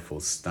beautiful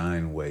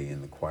Steinway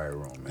in the choir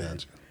room.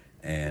 Gotcha.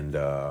 And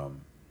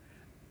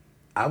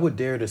I would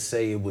dare to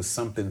say it was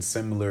something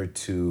similar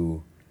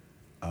to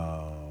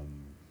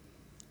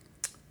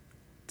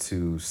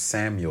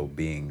Samuel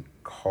being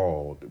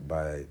called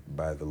by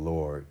the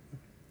Lord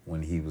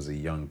when he was a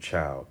young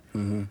child.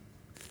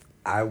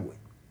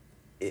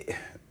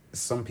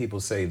 Some people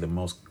say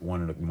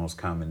one of the most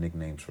common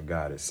nicknames for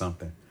God is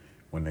something.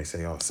 When they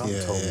say, "Oh,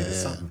 something told me to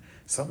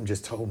something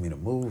just told me to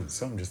move,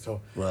 something just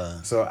told." Right.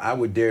 So I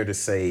would dare to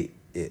say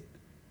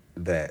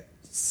that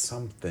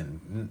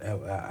something.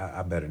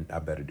 I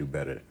better do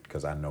better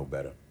because I know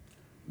better.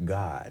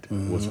 God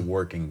was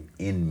working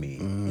in me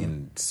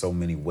in so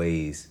many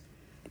ways,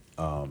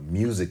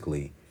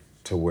 musically,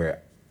 to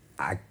where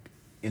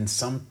in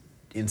some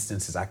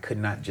instances, I could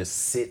not just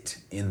sit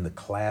in the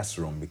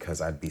classroom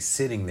because I'd be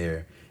sitting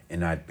there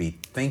and I'd be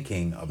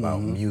thinking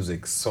about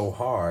music so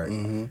hard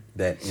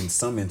that in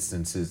some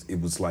instances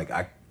it was like,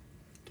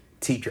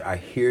 teacher, I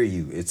hear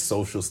you. It's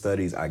social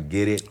studies. I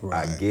get it.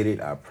 Right. I get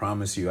it. I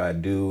promise you I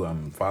do.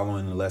 I'm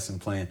following the lesson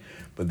plan.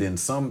 But then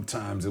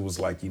sometimes it was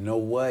like, you know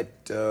what?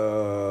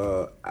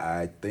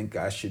 I think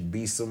I should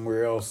be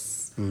somewhere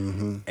else.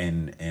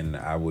 And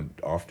I would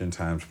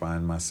oftentimes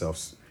find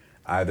myself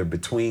either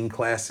between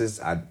classes,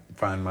 I'd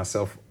find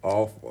myself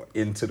off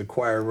into the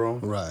choir room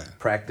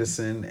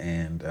practicing,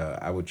 and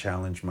I would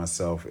challenge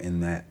myself in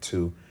that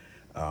too.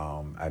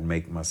 I'd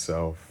make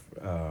myself,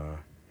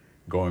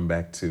 going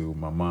back to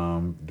my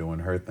mom doing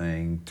her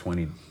thing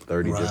 20,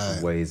 30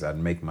 different ways, I'd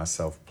make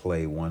myself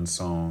play one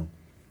song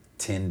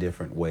 10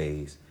 different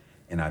ways,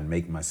 and I'd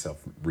make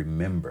myself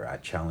remember. I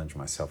challenge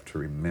myself to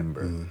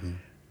remember.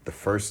 The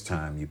first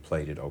time you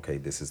played it, okay,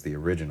 this is the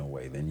original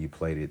way. Then you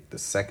played it the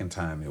second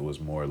time, it was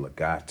more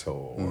legato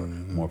or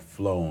more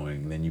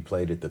flowing. Then you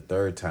played it the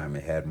third time,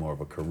 it had more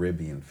of a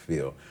Caribbean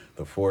feel.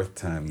 The fourth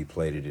time you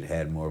played it, it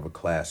had more of a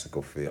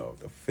classical feel.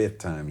 The fifth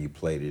time you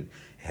played it,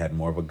 it had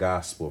more of a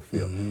gospel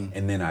feel.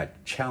 And then I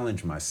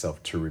challenged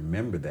myself to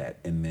remember that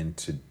and then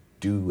to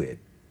do it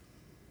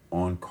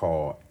on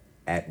call,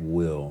 at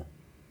will,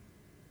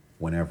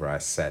 whenever I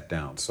sat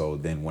down. So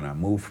then when I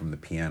moved from the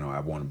piano, I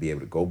want to be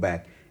able to go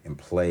back and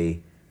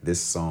play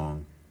this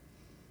song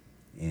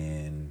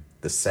in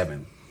the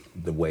seventh,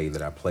 the way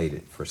that I played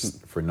it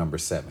for number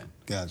 7.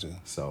 Gotcha.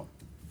 So,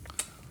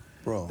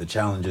 bro, the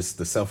challenges,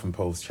 the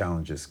self-imposed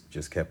challenges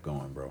just kept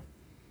going, bro.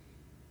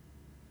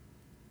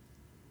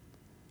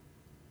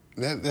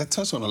 That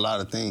touched on a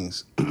lot of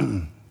things.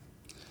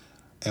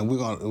 and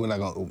we're not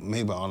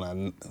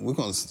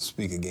gonna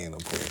speak again,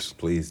 of course.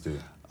 Please do.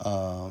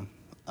 I'm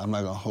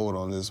not gonna hold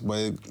on this,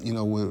 but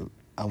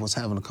I was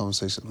having a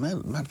conversation. Matter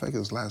of fact, it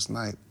was last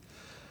night,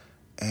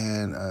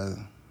 and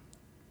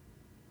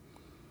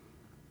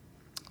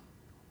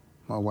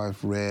my wife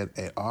read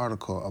an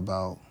article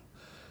about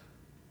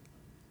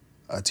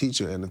a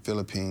teacher in the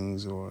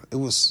Philippines, they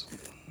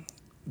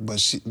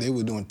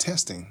were doing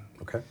testing.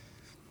 Okay.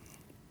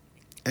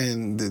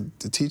 And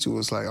the teacher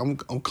was like, I'm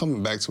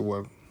coming back to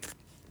work.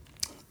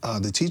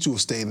 The teacher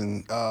was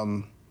stating,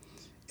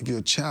 if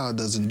your child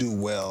doesn't do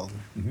well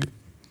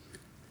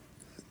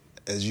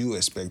as you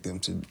expect them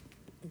to,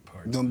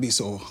 don't be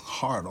so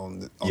hard on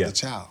the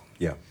child.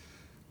 Yeah.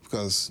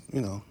 Because,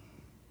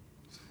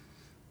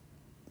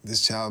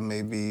 this child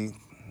may be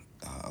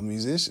a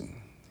musician.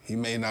 He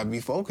may not be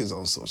focused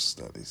on social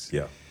studies.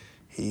 Yeah.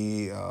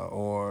 He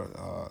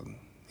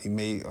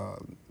may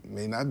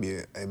not be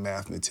a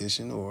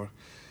mathematician, or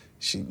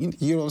you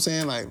know what I'm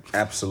saying? Like,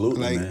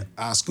 absolutely, man.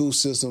 Our school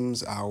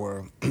systems,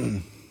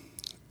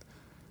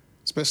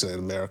 especially in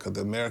America,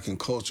 the American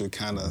culture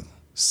kind of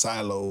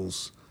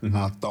silos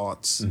our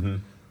thoughts. Mm-hmm.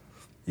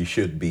 You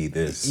should be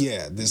this.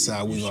 Yeah, this is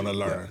how we're going to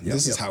learn.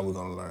 This is how we're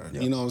going to learn.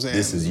 You know what I'm saying?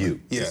 This is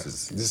you. Yeah,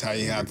 this is how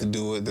you have to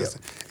do it.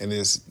 And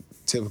it's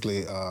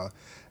typically,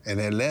 and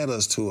that led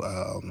us to,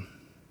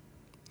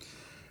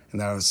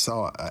 and I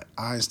saw an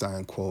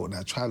Einstein quote, and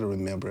I tried to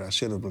remember, I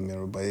should have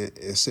remembered, but it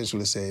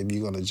essentially said, if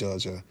you're going to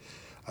judge a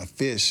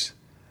fish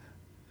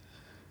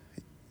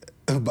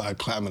by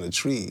climbing a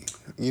tree,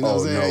 you know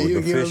what I'm saying?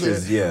 The fish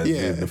is,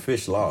 the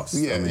fish lost.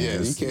 Yeah,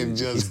 you can't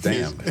judge he's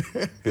damned.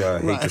 I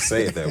hate to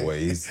say it that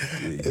way. He's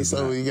and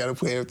so you got to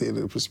put everything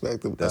into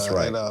perspective. That's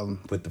right.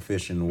 Put the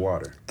fish in the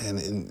water.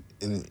 And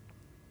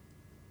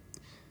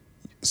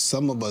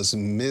some of us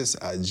miss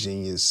our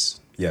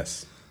genius.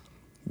 Yes.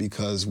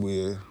 Because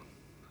we're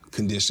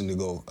conditioned to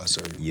go a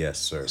certain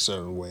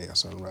way, a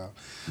certain route.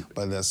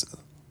 But that's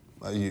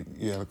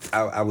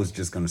I was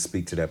just going to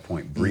speak to that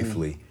point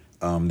briefly.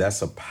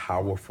 That's a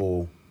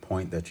powerful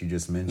point that you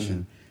just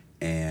mentioned,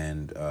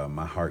 and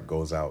my heart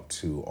goes out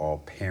to all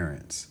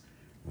parents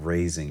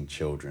raising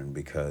children,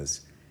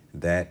 because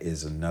that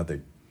is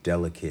another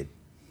delicate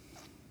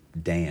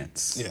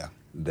dance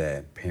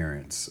that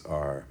parents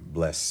are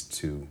blessed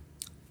to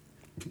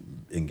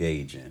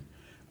engage in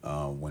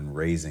when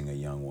raising a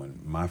young one.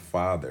 My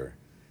father,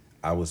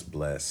 I was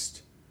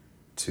blessed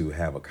to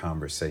have a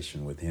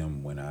conversation with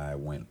him when I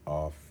went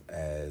off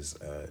as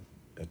a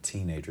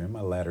teenager, in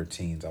my latter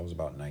teens. I was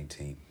about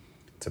 19,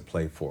 to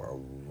play for a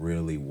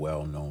really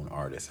well-known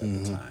artist at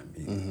the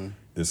time.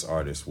 This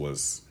artist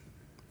was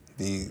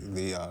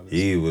the artist.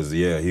 He was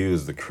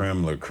the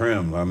creme la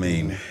creme. I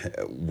mean,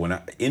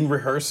 when in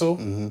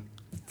rehearsal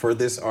for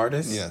this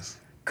artist,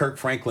 Kirk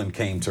Franklin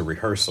came to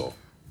rehearsal.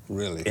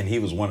 Really? And he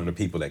was one of the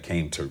people that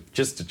came to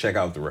check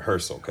out the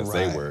rehearsal, because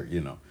they were,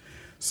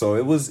 So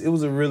it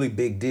was a really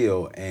big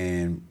deal.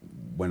 And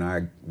when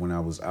I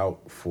was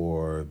out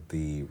for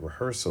the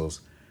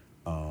rehearsals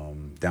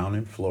down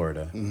in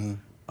Florida,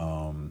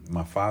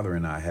 my father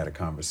and I had a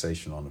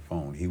conversation on the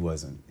phone.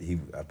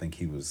 I think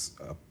he was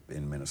up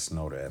in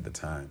Minnesota at the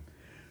time.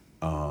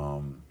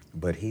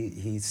 But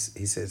he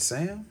said,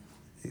 "Sam,"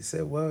 he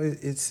said, "well,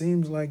 it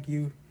seems like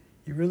you're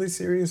really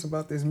serious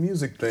about this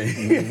music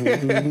thing."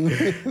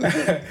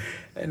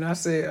 And I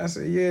said,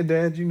 "Yeah,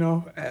 Dad,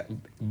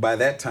 by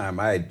that time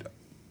I had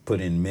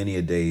put in many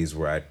a days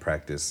where I'd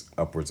practice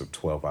upwards of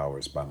 12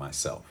 hours by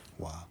myself."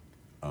 Wow.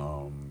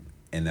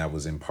 And that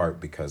was in part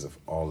because of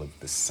all of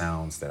the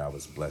sounds that I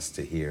was blessed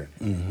to hear,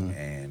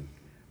 and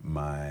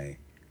my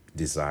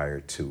desire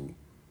to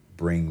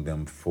bring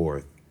them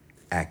forth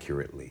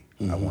accurately.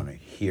 I want to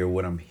hear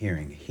what I'm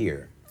hearing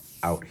here,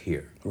 out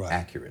here,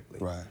 accurately.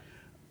 Right.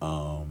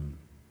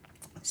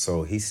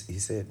 So he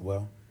said,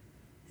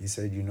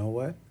 you know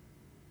what?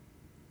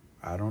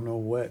 I don't know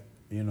what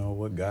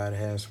God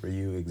has for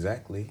you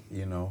exactly,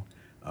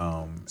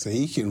 So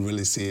he can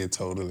really see it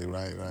totally,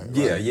 right?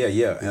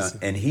 Yeah.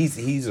 And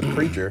he's a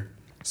preacher,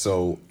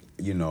 so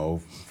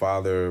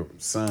father,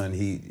 son,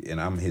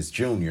 and I'm his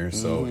junior,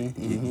 so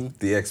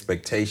the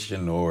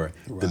expectation or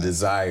the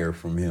desire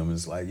from him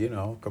is like,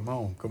 come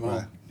on, come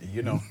on,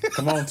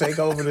 take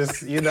over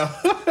this,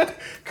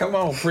 come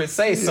on, Prince,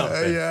 say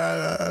something.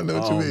 Yeah, I know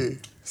what you mean.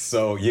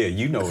 So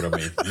you know what I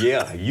mean.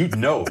 Yeah, you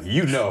know.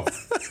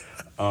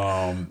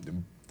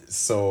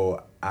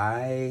 So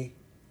I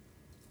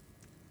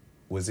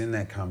was in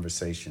that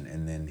conversation,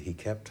 and then he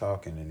kept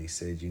talking, and he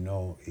said,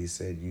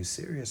 you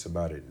serious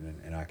about it?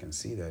 And I can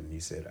see that. And he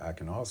said, I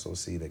can also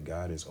see that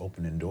God is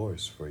opening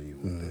doors for you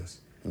with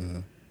this.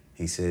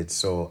 He said,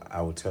 so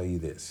I will tell you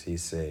this. He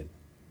said,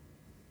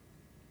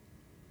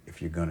 if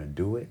you're going to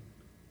do it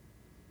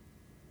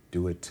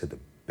to the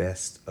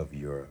best of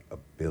your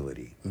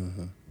ability.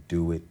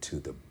 Do it to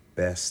the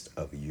best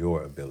of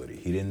your ability.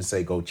 He didn't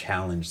say go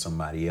challenge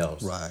somebody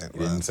else. He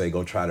didn't say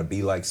go try to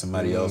be like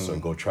somebody else or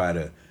go try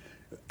to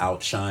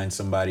outshine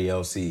somebody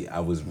else. I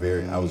was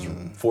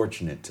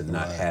fortunate to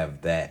not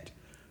have that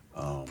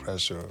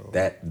pressure.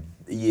 That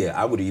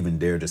I would even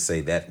dare to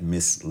say that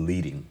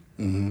misleading.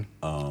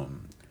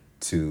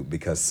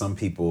 Because some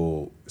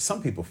people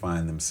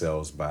find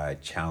themselves by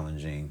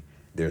challenging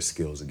their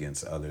skills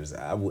against others.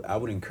 I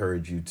would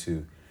encourage you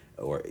to,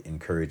 or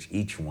encourage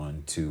each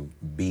one to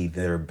be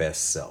their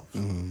best self,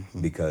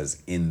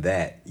 because in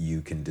that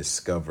you can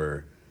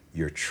discover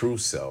your true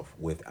self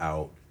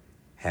without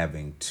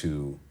having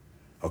to,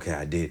 okay,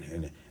 I did,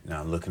 and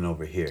now I'm looking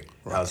over here.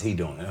 Right. How's he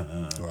doing?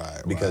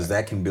 Because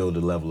that can build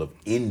a level of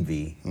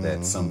envy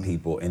that some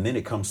people, and then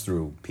it comes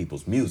through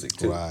people's music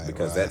too,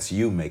 because that's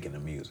you making the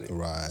music.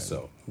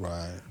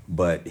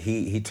 But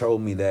he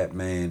told me that,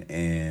 man,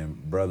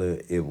 and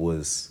brother, it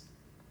was,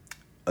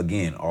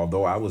 again,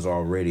 although I was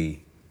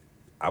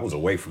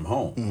away from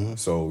home,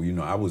 so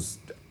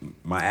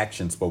my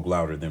action spoke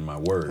louder than my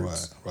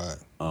words.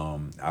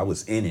 I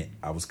was in it,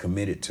 I was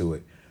committed to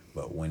it,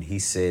 but when he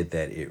said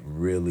that,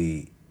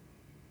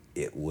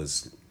 it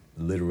was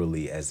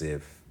literally as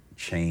if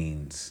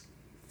chains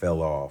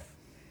fell off.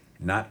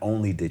 Not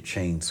only did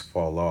chains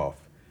fall off,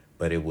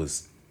 but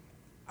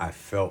I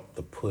felt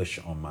the push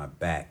on my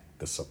back,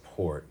 the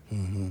support,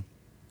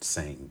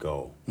 saying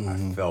go.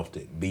 I felt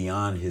it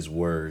beyond his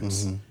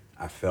words.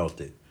 I felt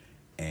it,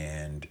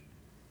 and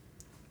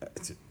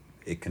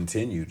it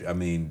continued. I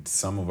mean,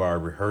 some of our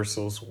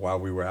rehearsals while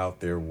we were out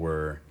there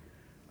were,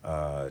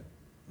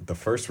 the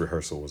first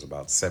rehearsal was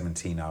about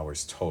 17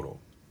 hours total.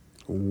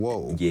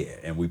 Whoa. Yeah,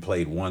 and we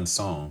played one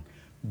song.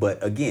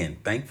 But again,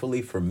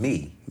 thankfully for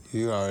me,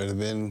 I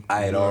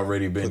had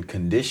already been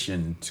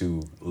conditioned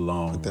to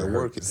long put that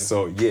work in.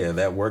 So yeah,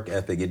 that work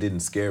ethic, it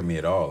didn't scare me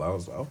at all. I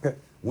was okay.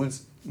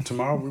 When's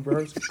tomorrow we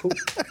rehearse? Cool.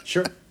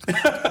 Sure.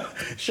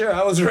 Sure,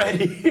 I was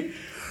ready.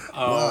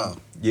 Wow.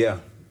 Yeah.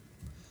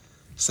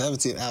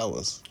 17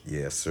 hours.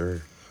 Yes,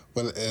 sir.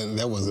 And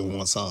that wasn't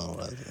one song,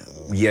 right?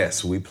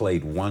 Yes, we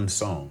played one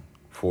song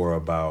for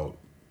about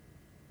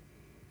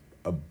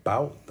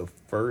the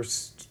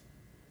first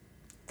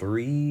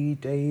 3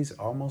 days,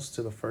 almost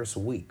to the first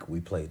week.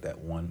 We played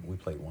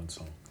one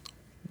song.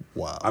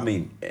 Wow. I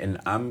mean,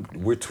 and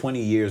we're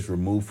 20 years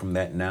removed from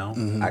that now.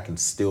 I can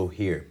still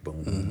hear it.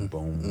 Boom,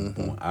 boom,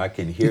 boom. I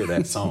can hear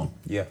that song.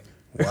 Yeah.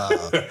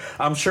 Wow.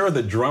 I'm sure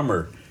the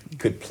drummer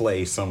could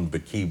play some of the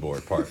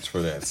keyboard parts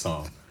for that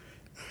song.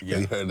 Yeah.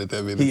 You heard it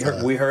that many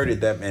times. We heard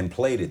it and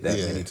played it that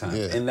many times.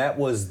 Yeah. And that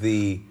was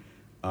the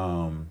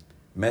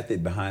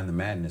method behind the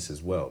madness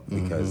as well,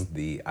 because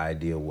the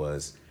idea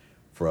was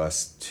for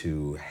us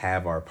to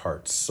have our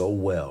parts so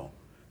well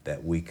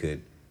that we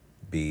could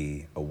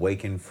be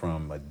awakened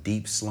from a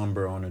deep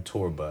slumber on a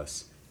tour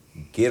bus,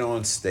 get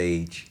on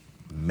stage,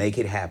 make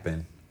it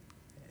happen,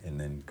 and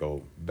then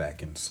go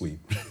back and sleep.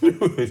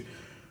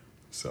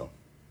 So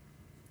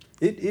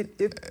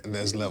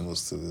there's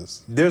levels to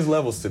this. There's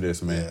levels to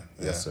this, man.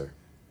 Yeah. Yes, sir.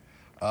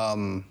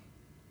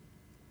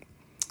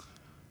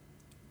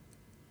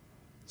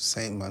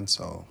 Saint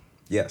MANSOL.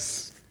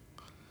 Yes.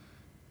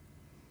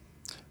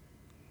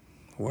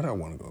 Where do I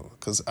want to go?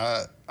 Because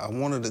I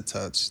wanted to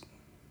touch,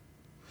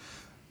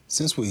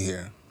 since we're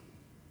here,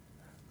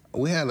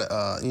 we had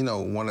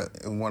one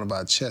of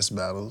our chess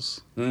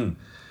battles. The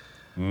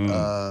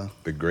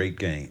great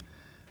game.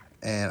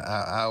 And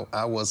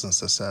I wasn't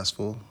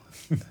successful.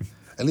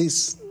 At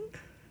least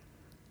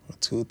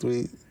 2,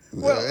 3.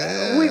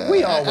 Well,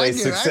 we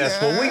always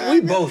successful. We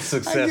both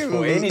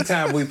successful.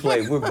 Anytime we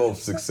play, we're both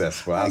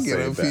successful. I'll say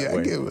it that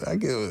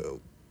way.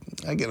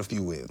 I get a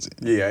few wins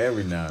in. Yeah,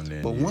 every now and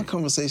then. But one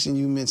conversation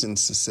you mentioned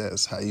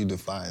success, how you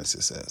define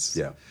success.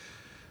 Yeah.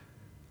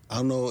 I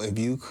don't know if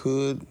you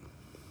could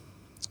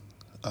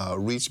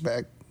reach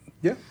back.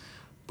 Yeah.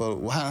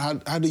 But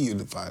how do you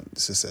define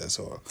success,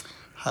 or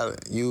how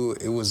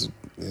it was?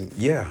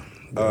 Yeah.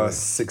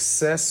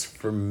 Success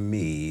for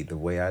me, the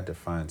way I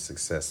define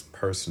success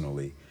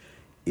personally,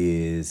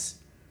 is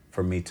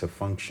for me to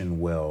function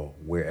well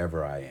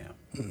wherever I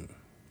am.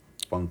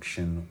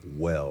 Function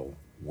well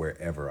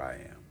wherever I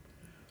am.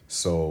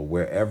 So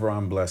wherever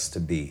I'm blessed to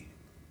be,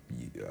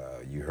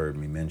 you heard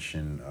me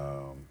mention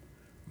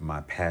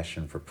my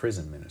passion for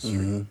prison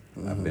ministry.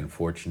 I've been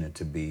fortunate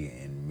to be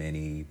in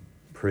many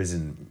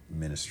prison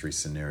ministry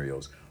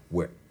scenarios.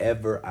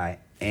 Wherever I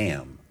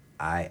am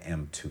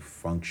to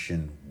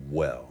function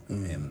well,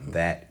 and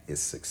that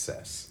is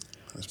success.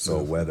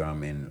 So whether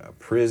I'm in a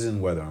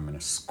prison, whether I'm in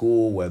a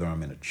school, whether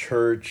I'm in a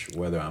church,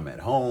 whether I'm at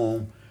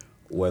home,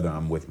 whether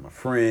I'm with my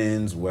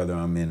friends, whether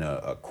I'm in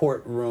a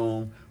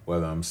courtroom,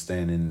 whether I'm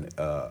standing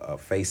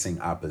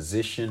facing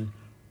opposition,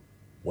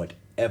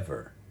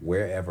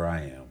 wherever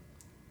I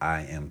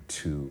am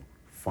to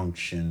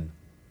function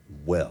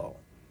well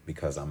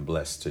because I'm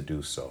blessed to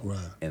do so. Right.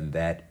 And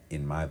that,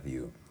 in my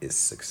view, is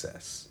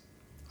success.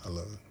 I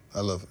love it.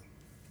 I love it.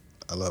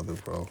 I love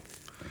it, bro.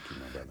 Thank you,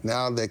 my brother.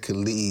 Now that could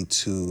lead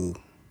to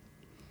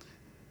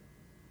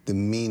the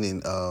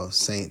meaning of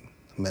Saint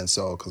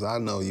MANSOL, because I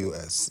know you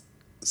as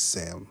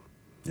Sam.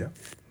 Yeah.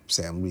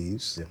 Sam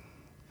Reeves. Yeah.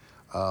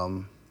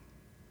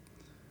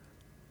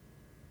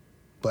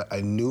 But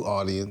a new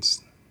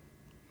audience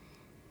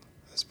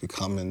is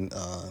becoming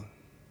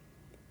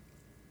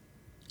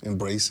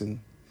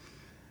embracing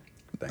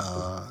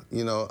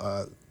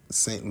Thankful.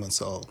 Saint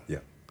MANSOL. Yeah.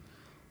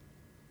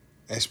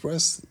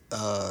 Express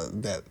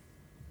that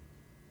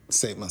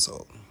Saint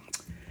MANSOL.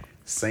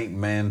 Saint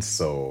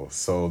MANSOL.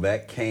 So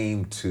that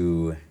came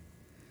to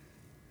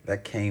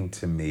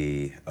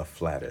me a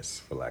flatus,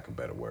 for lack of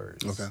better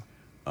words. Okay.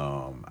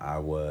 I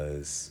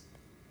was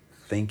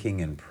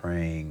thinking and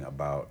praying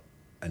about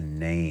a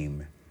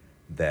name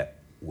that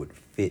would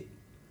fit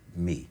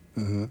me,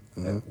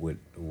 that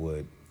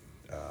would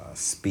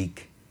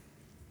speak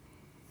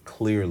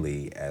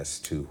clearly as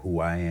to who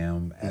I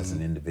am as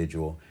an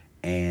individual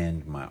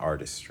and my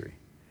artistry.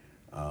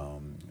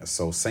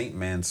 So Saint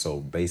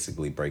MANSOL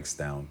basically breaks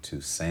down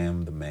to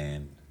Sam the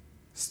Man,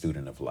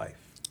 student of life.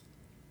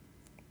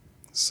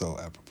 So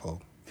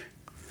apropos.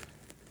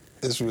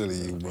 It's really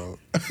you, bro.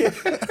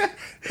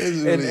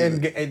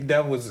 And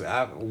that was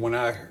when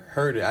I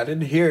heard it. I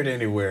didn't hear it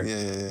anywhere.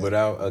 Yeah.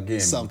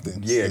 But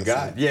Something. Yeah,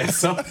 God. Yeah,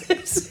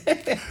 something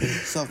said.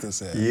 Something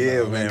said.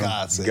 Yeah, man.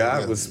 God said.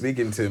 God was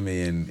speaking to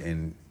me,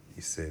 and he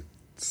said,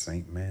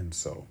 Saint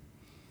MANSOL.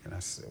 And I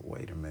said,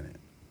 wait a minute.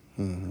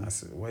 I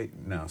said,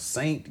 wait, now,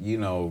 Saint,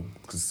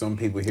 because some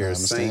people hear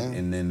Saint,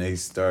 and then they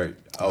start,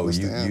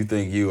 you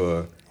think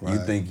you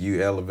think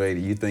you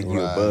elevated, you think you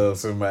above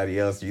somebody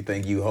else, you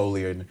think you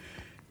holier.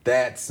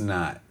 That's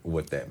not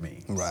what that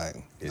means. Right.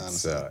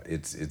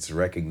 It's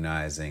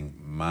recognizing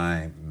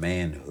my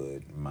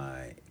manhood,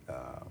 my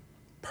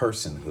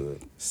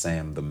personhood,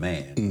 Sam the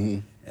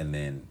Man, and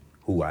then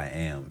who I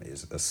am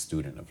is a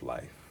student of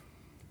life.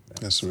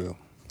 That's real.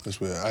 That's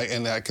real.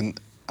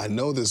 I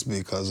know this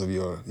because of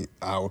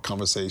our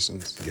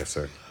conversations. Yes,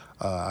 sir.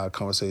 Our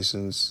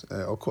conversations,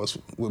 of course,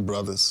 with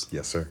brothers.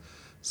 Yes, sir.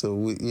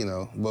 So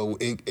but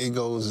it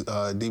goes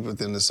deeper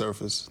than the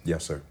surface.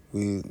 Yes, sir.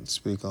 We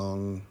speak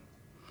on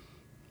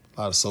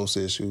a lot of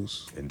social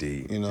issues.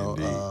 Indeed.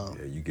 Indeed.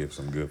 You give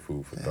some good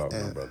food for thought,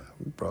 my brother.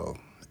 Bro,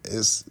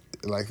 it's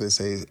like they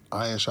say,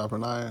 iron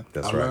sharpen iron.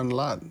 That's I right. learned a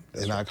lot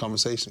in our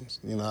conversations.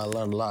 I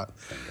learned a lot.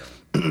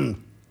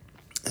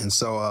 And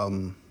so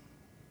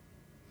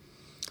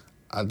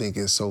I think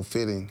it's so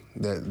fitting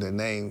that the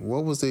name.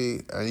 What was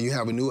you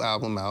have a new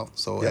album out,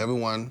 so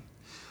everyone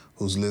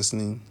who's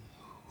listening,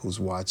 who's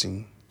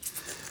watching,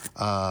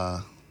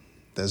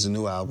 there's a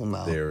new album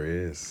out. There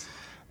is.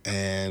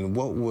 And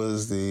what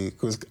was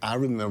because I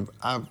remember,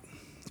 I'm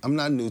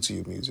not new to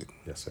your music.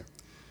 Yes, sir.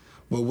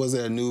 But was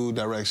there a new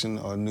direction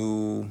or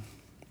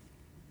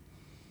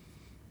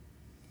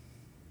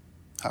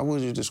how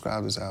would you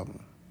describe this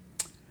album?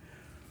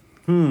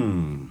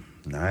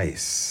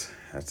 Nice.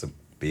 That's a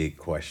big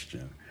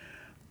question.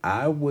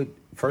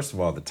 First of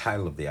all, the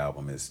title of the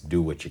album is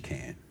Do What You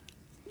Can.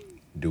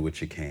 Do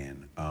What You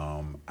Can.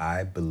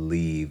 I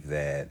believe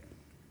that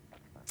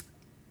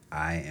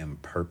I am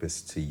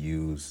purposed to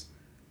use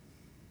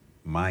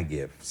my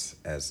gifts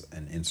as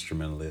an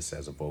instrumentalist,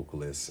 as a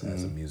vocalist,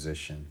 as a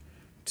musician,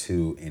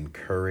 to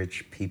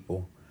encourage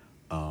people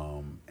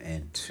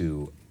and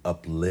to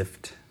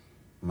uplift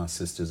my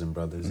sisters and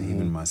brothers,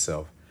 even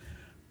myself,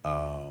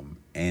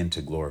 and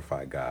to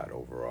glorify God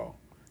overall.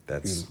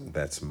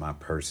 That's my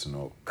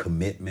personal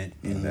commitment,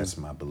 and that's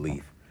my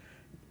belief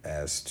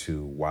as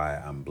to why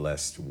I'm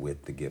blessed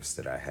with the gifts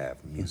that I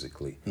have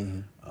musically.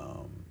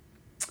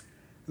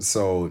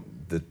 So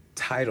the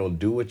title,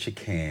 Do What You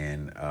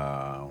Can,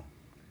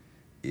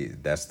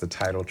 that's the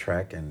title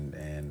track,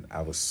 and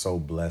I was so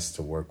blessed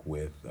to work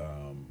with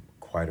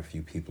quite a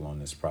few people on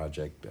this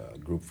project, a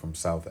group from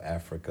South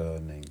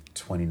Africa named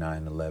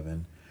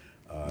 2911.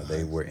 Nice.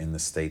 They were in the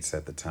States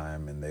at the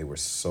time, and they were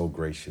so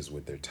gracious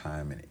with their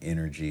time and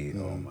energy.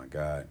 Oh, my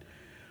God.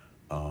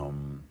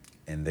 And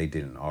they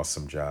did an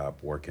awesome job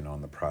working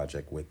on the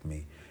project with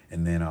me.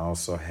 And then I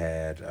also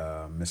had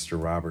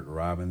Mr. Robert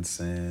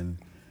Robinson,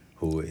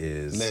 who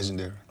is...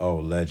 Legendary. Oh,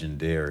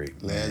 legendary.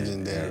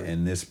 Legendary.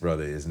 And this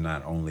brother is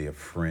not only a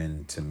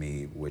friend to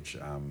me, which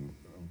I'm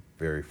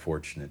very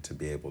fortunate to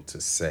be able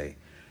to say,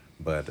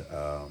 but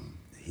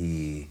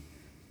he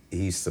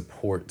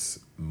supports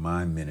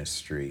my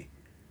ministry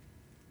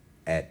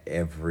at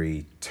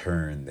every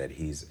turn that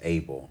he's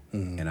able.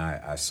 And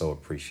I so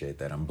appreciate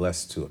that. I'm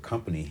blessed to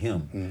accompany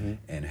him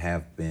and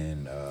have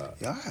been... I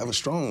have a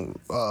strong...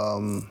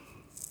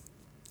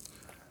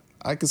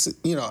 I can see,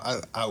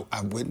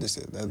 I witnessed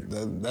it.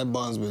 That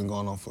bond's been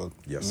going on for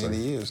many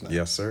years now.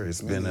 Yes, sir.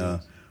 It's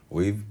been,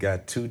 we've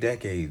got 2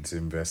 decades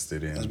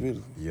invested in. That's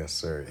beautiful. Yes,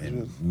 sir.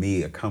 And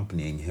me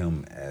accompanying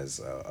him as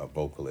a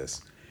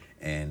vocalist.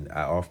 And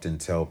I often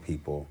tell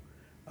people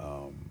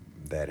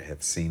that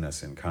have seen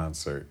us in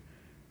concert,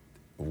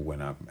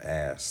 when I'm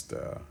asked,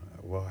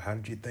 well, how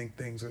did you think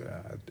things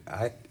were?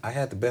 I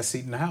had the best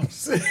seat in the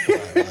house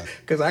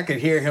because I could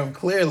hear him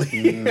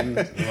clearly.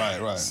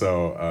 Right.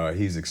 So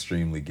he's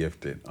extremely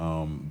gifted.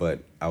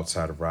 But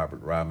outside of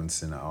Robert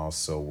Robinson, I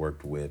also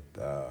worked with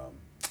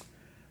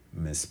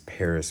Miss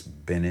Paris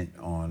Bennett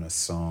on a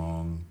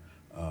song.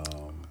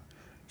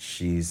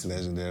 She's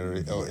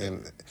legendary. Oh,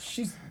 and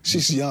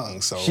she's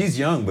young, so she's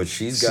young, but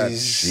she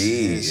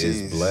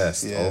is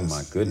blessed. Yes, oh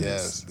my goodness,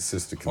 yes. the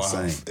sister can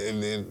sing.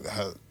 And then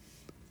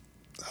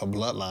her her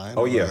bloodline.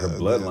 Oh yeah, her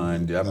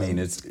bloodline. I mean,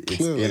 it's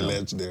clearly in 'em.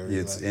 legendary.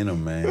 It's in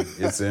them, man.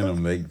 It's in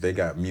them. They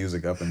got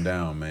music up and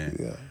down, man.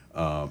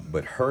 Yeah.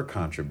 But her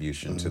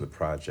contribution to the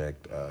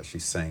project, she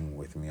sang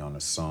with me on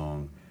a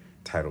song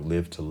titled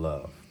 "Live to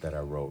Love" that I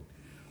wrote,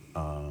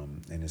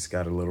 and it's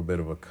got a little bit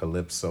of a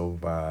calypso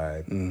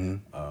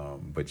vibe.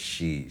 But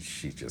she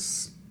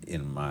just,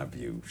 in my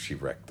view, she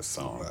wrecked the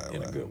song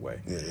in a good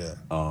way. Yeah.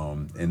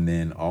 And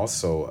then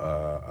also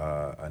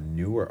a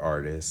newer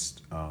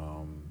artist,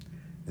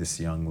 this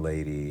young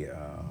lady,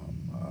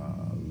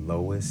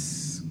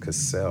 Lois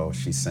Cassell,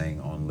 she sang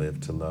on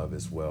Live to Love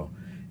as well.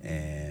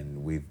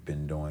 And we've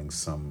been doing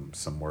some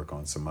work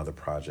on some other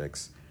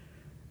projects.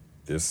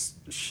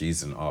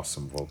 She's an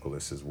awesome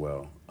vocalist as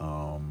well.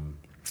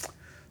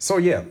 So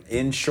yeah,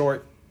 in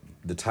short,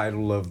 the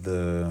title of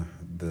the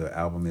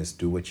album is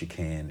Do What You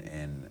Can,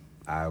 and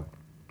I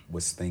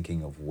was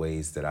thinking of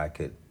ways that I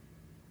could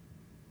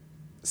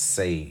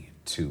say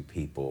to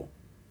people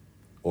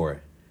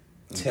or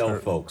tell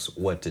folks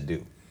what to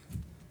do.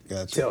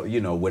 Gotcha.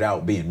 Tell,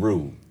 without being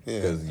rude. Yeah.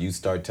 Because you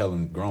start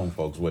telling grown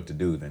folks what to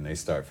do, then they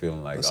start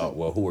feeling like,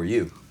 well, who are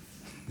you?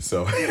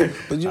 So.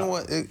 But you know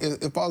what?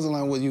 It falls in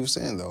line with what you were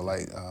saying, though.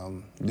 Like,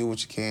 do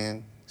what you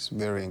can. It's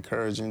very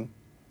encouraging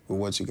with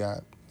what you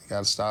got. You got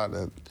to start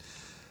at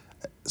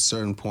a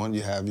certain point.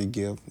 You have your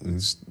gift. You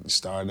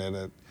start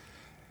at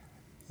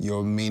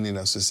your meaning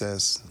of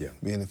success. Yeah.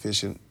 Being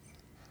efficient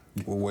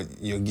with what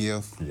your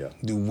gift. Yeah.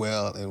 Do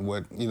well and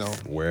what,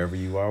 Wherever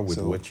you are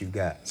with what you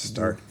got,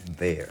 start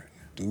there.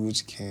 Do what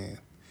you can.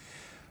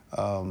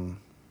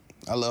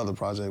 I love the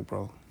project,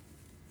 bro.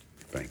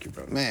 Thank you,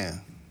 brother.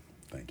 Man.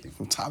 Thank you.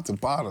 From top to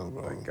bottom,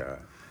 bro. Thank God.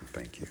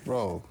 Thank you.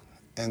 Bro.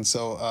 And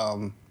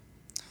so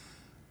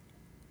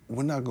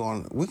we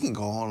can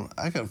go on.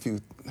 I got a few,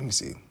 let me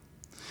see.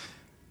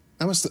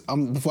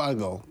 Before I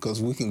go,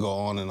 because we can go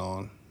on and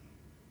on.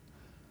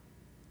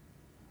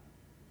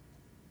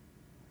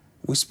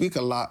 We speak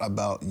a lot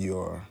about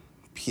your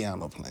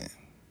piano playing.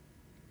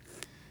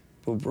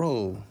 But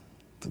bro,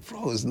 the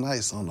bro is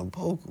nice on the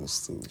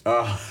vocals too.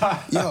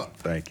 Yo,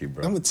 thank you,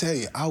 bro. I'm gonna tell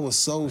you, I was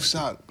so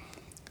shocked.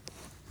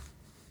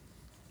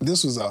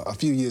 This was a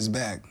few years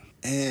back,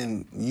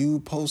 and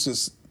you posted,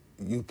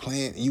 you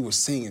were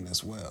singing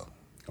as well.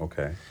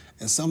 Okay.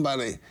 And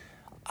somebody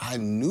I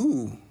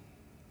knew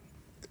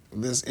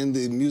that's in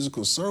the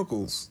musical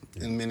circles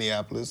in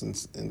Minneapolis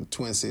and in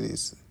Twin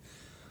Cities,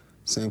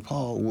 St.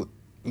 Paul,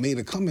 made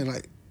a comment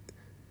like,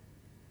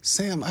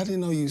 Sam, I didn't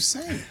know you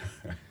sang.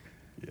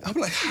 I'm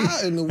like, how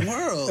in the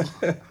world?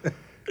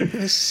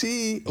 And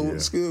she,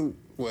 it's so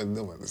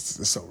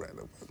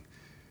random.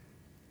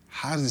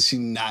 How did she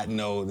not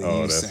know that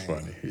you sang? Oh,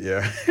 that's funny.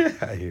 Yeah,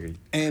 I hear you.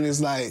 And it's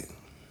like,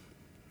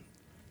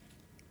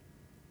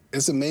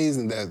 it's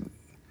amazing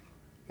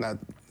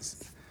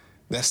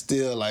that's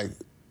still like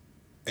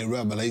a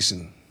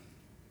revelation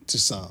to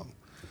some.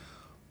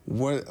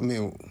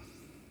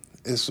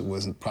 This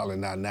was probably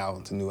not now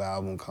with the new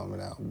album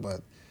coming out,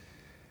 but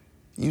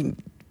you're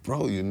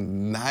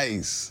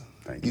nice.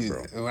 Thank you,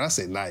 bro. When I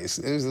say nice,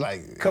 it was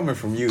like coming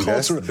from you.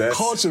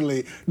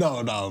 Culturally,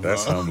 no, bro.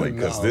 That's humbling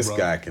because this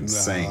guy can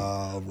sing.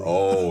 Bro.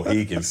 Oh,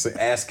 he can sing.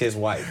 Ask his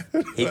wife.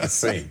 He can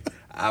sing.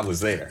 I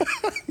was there.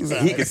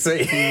 He can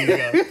sing.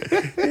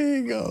 Here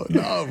you go.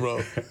 No,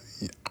 bro.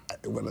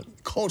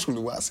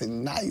 Culturally, when I say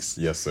nice.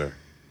 Yes, sir.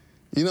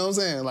 You know what I'm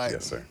saying? Like,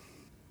 yes, sir.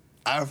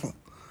 I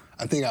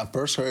think I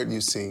first heard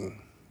you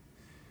sing.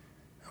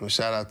 I'm gonna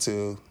shout out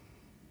to.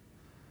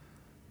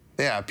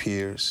 They are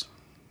peers.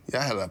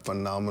 Y'all had a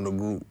phenomenal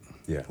group.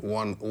 Yeah.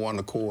 One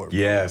Accord.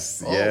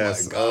 Yes, bro.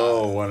 yes. My God.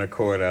 Oh, One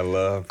Accord. I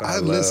love. I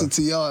listened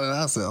to y'all and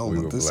I said, we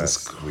were this blessed.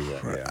 is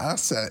crazy. I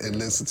sat and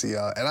listened to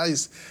y'all.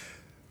 And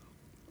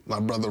my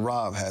brother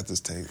Rob had this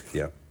tape.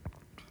 Yeah.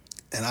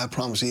 And I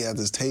promise he had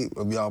this tape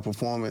of y'all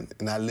performing,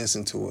 and I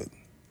listened to it.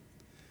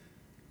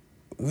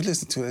 We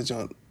listened to that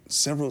joint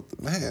several,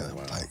 Wow.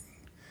 like.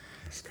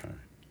 That's kind.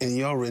 In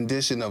your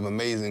rendition of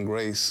Amazing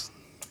Grace.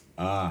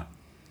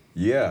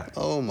 Yeah.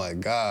 Oh my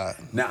God.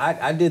 Now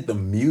I did the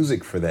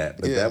music for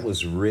that, but Yeah. that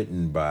was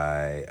written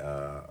by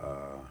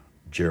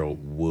Gerald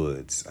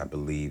Woods, I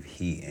believe.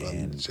 He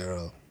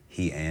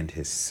and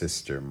his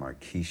sister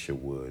Markeisha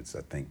Woods,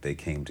 I think they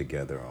came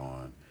together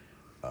on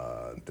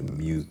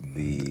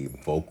the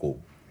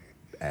vocal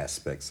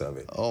aspects of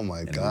it. Oh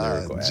my and God,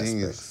 the lyrical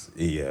genius. aspects.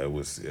 Yeah, it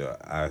was.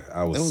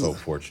 I was so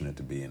fortunate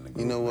to be in the group.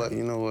 You know what?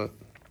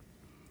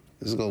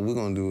 We're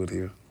gonna do it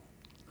here.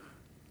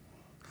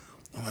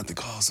 I'm gonna have to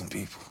call some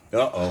people.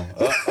 Uh-oh.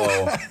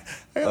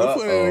 I gotta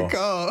put in a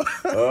call.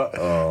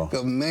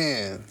 Uh-oh.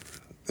 Man,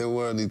 the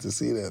world needs to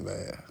see that,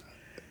 man.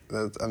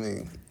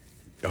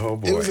 Oh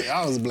boy.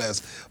 I was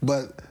blessed.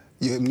 But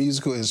your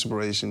musical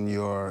inspiration,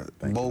 your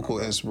vocal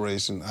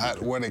inspiration,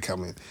 where they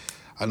come in?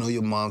 I know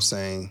your mom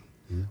sang,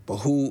 but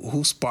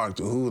who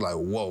sparked it? Who like,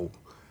 whoa,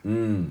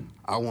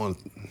 I want,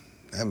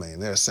 that man,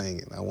 they're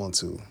singing, I want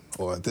to,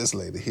 or this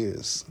lady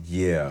hears.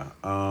 Yeah,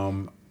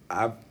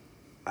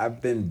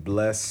 I've been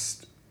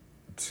blessed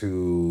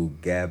to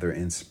gather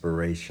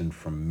inspiration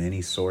from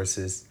many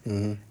sources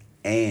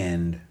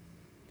and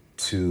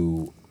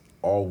to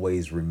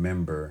always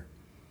remember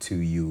to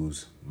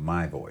use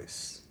my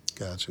voice.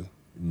 Got you.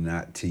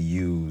 Not to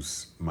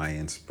use my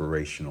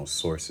inspirational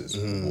sources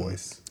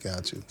voice.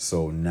 Got you.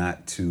 So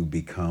not to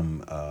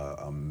become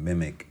a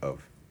mimic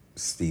of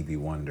Stevie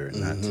Wonder,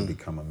 not to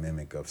become a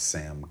mimic of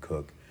Sam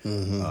Cooke.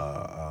 In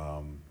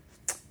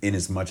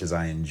as much as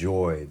I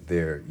enjoy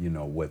their,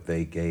 what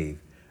they gave,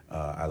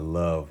 I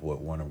love what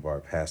one of our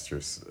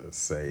pastors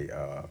say,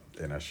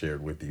 and I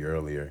shared with you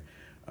earlier.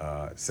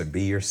 Said,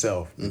 be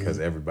yourself because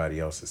everybody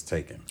else is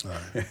taken.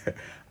 Right.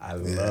 I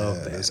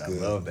love that. I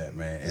love that,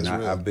 man. And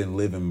I've been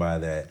living by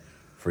that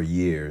for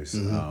years.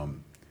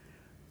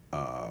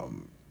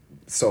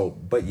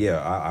 But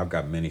yeah, I've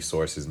got many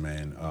sources,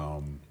 man.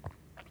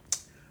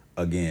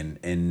 Again,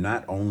 and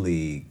not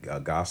only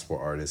gospel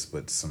artists,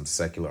 but some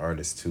secular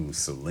artists too.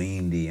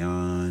 Celine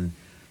Dion.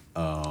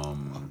 I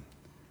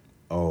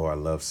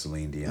love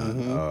Celine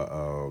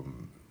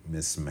Dion.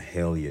 Miss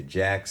Mahalia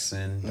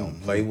Jackson. Don't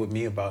play with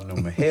me about no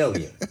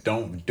Mahalia.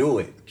 Don't do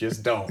it.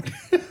 Just don't.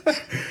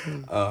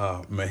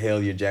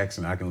 Mahalia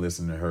Jackson, I can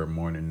listen to her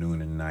morning,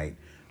 noon, and night.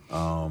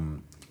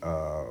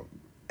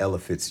 Ella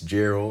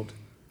Fitzgerald.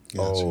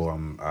 Gotcha.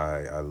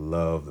 I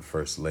love the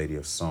First Lady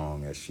of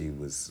Song, as she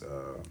was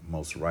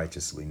most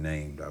righteously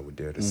named, I would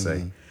dare to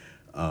say.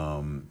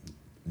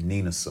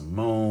 Nina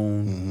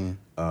Simone.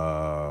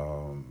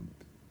 The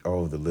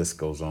list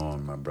goes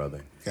on, my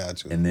brother.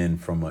 Gotcha. And then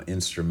from an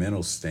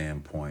instrumental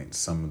standpoint,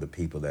 some of the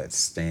people that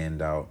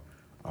stand out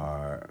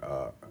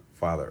are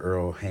Father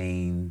Earl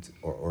Hines,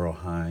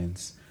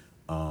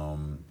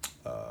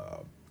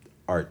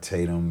 Art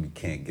Tatum. You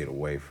can't get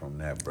away from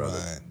that, brother.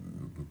 Right.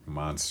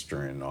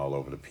 Monstering all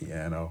over the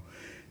piano.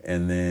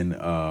 And then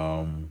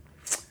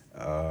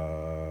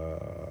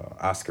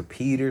Oscar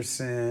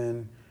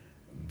Peterson,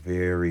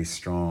 very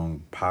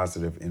strong,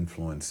 positive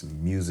influence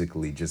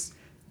musically, just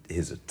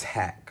his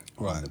attack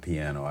on the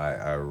piano.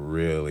 I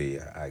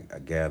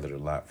gathered a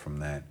lot from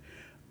that.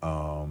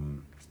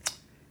 And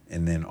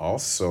then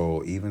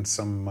also even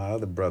some of my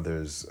other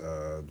brothers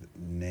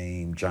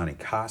named Johnny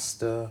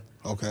Costa.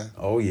 Okay.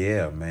 Oh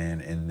yeah,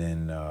 man. And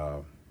then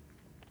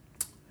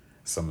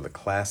some of the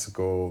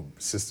classical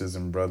sisters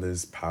and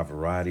brothers,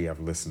 Pavarotti.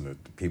 I've listened to,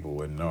 people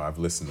wouldn't know, I've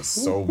listened to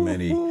so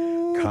many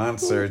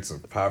concerts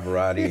of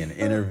Pavarotti and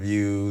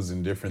interviews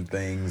and different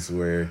things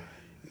where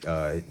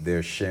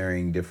they're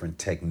sharing different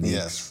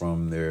techniques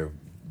from their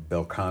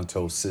bel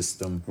canto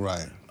system.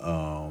 Right.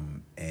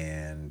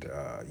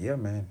 Yeah,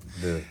 man,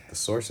 the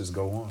sources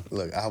go on.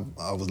 Look, I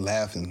was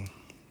laughing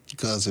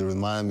because it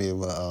reminded me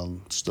of a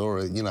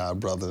story. Our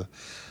brother,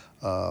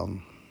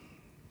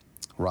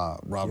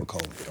 Robert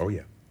Cole. Oh,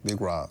 yeah. Big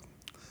Rob,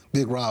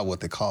 what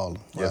they call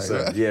him. Yes,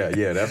 sir.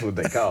 Yeah, that's what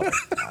they call him.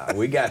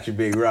 We got you,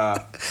 Big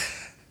Rob.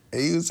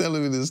 And he was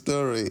telling me this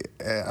story.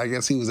 And I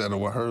guess he was at a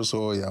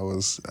rehearsal.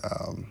 And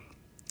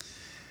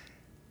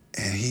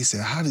he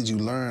said, "How did you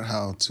learn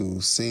how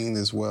to sing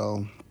this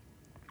well,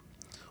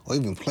 or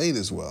even play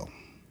this well?"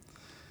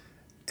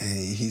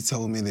 And he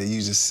told me that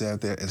you just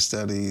sat there and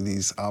studied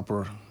these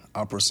opera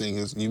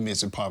singers. You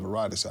mentioned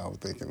Pavarotti, so I was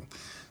thinking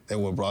that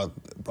what brought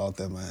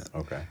that man.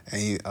 Okay.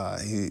 And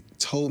he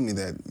told me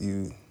that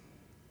you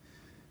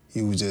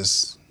would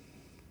just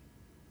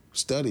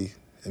study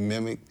and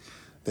mimic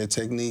their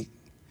technique.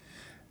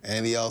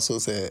 And he also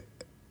said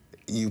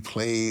you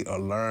played or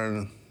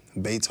learned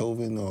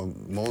Beethoven or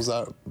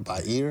Mozart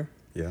by ear.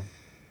 Yeah.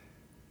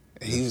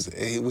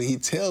 When he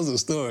tells the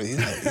story,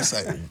 he's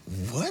like,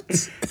 what?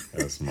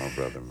 That's my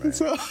brother, man.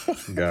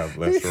 God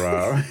bless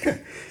Rob.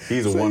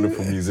 He's a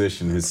wonderful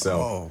musician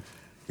himself. Oh.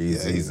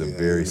 He's a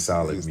very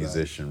solid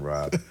musician,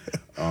 Rob.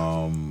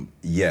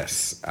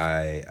 Yes,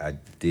 I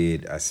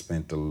did. I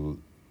spent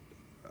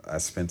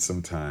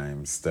some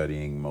time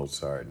studying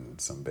Mozart and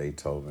some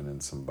Beethoven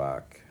and some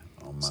Bach.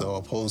 So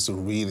opposed to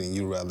reading,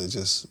 you rather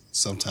just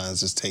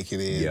sometimes just take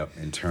it in. Yep,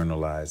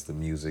 internalize the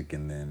music,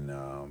 and then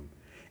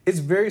it's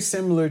very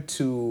similar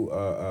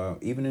to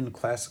even in the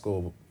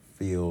classical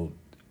field.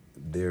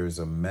 There's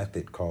a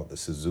method called the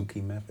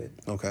Suzuki method.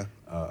 Okay.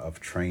 Of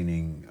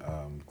training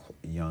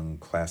young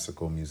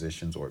classical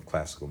musicians or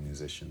classical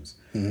musicians,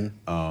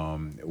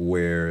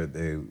 where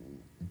they're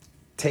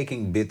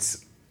taking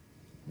bits,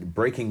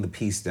 breaking the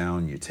piece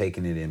down, you're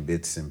taking it in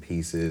bits and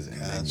pieces, and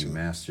then you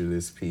master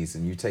this piece,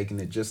 and you're taking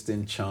it just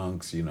in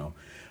chunks, and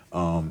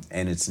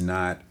it's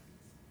not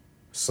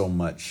so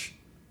much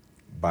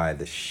by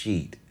the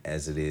sheet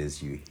as it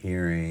is you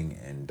hearing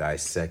and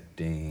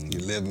dissecting.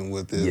 You're living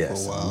with it for a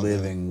while. Yes,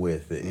 living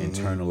with it,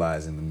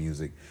 internalizing the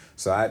music.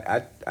 So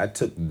I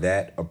took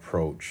that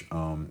approach.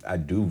 I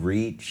do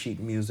read sheet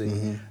music.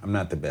 I'm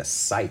not the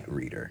best sight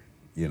reader,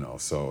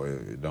 so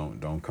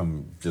don't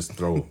come just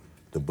throw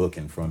the book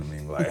in front of me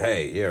and be like,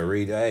 hey,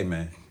 read, hey,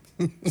 man,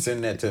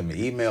 send that to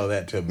me, email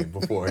that to me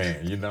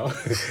beforehand,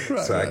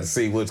 so I can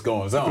see what's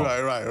going on.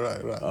 Right.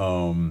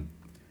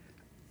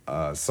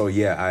 So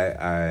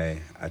I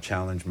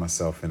challenged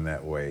myself in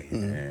that way,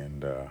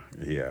 and I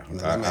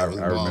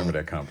remember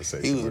that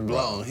conversation. He was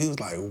blown. He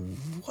was like,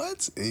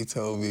 "What?" He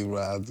told me,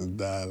 "Bro, I just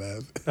died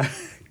laughing,"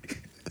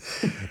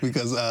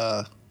 because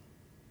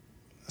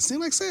I seem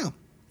like Sam.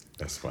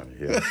 That's funny,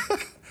 yeah.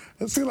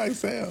 I seem like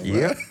Sam.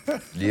 Yep,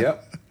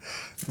 yep.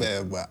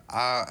 Man, but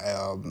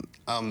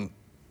I'm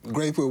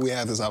grateful we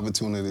had this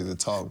opportunity to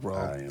talk, bro.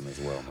 I am as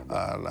well, my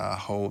brother. And I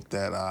hope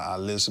that our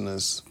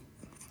listeners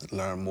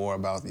learn more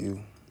about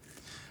you.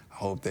 I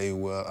hope they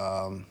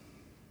will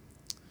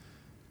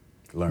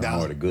learn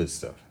more of the good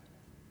stuff.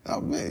 Oh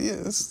man,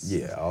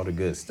 yeah, all the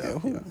good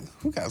stuff. Yeah,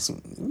 who got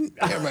some?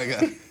 Everybody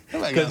got.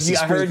 Because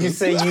I heard you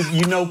say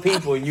you know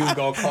people, and you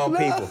gonna call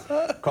people.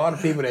 Call the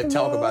people that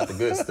talk about the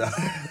good stuff.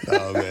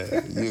 Oh man,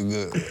 you're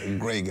good, a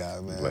great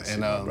guy, man. Bless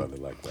you, my brother,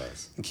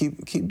 likewise.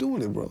 Keep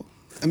doing it, bro.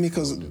 I mean,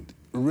 because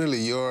really,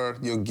 your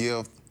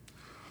gift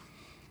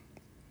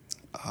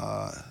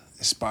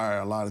inspire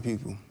a lot of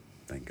people.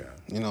 Thank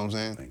God. You know what I'm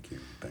saying? Thank you.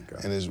 Thank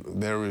God. And it's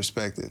very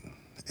respected.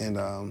 And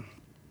I'm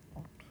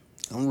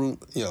rooting,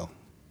 you're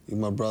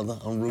my brother.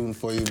 I'm rooting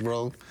for you,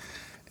 bro.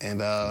 And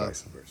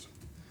Vice versa.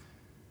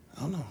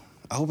 I don't know.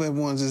 I hope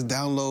everyone just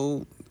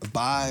download,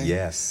 buy,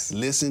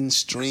 listen,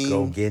 stream.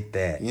 Go get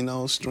that. You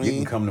know, stream. You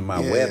can come to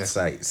my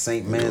website,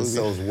 St.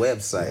 MANSOL's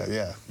website.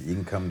 Yeah. You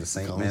can come to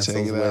St.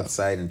 MANSOL's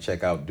website and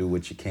check out Do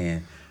What You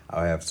Can.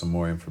 I'll have some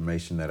more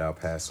information that I'll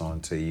pass on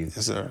to you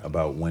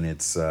about when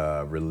it's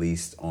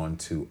released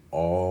onto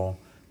all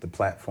the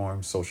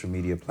platforms, social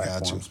media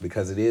platforms,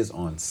 because it is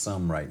on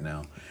some right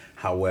now.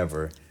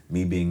 However,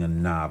 me being a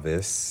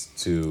novice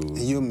to... And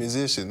you're a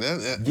musician.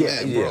 Man,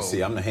 bro.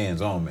 See, I'm the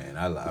hands-on man.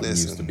 I'm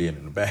used to being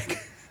in the back.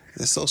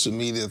 This social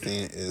media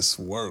thing is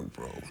work,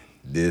 bro.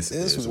 This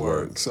is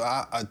work. So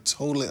I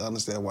totally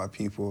understand why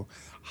people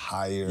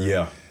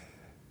hire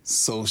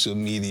social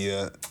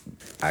media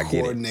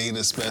coordinators,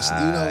 especially.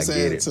 You know what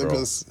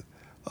I'm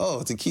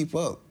saying? To keep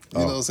up. You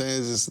know what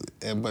I'm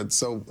saying?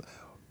 So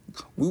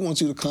we want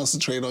you to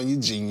concentrate on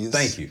your genius.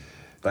 Thank you.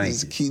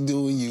 Thank you. Keep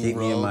doing you, keep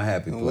bro. Keep me in my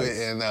happy place.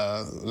 And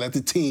let the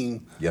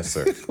team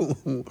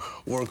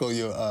work on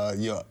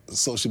your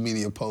social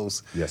media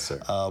posts. Yes, sir.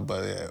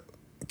 But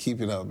keep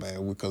it up,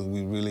 man, because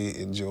we really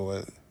enjoy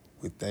it.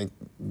 We thank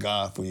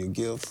God for your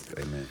gift.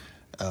 Amen.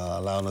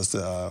 Allowing us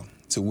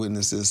to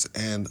witness this.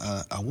 And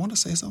I want to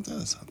say something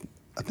else.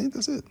 I think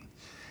that's it.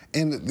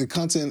 And the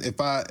content, if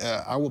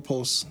I will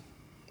post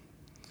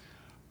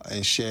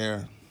and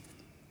share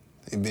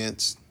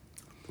events,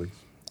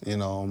 you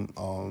know,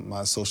 on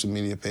my social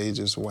media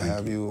pages or what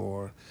have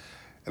you.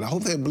 And I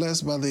hope they're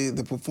blessed by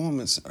the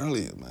performance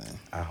earlier, man.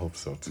 I hope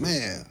so, too.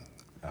 Man.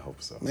 I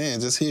hope so. Man,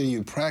 just hearing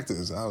you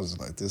practice, I was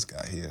like, this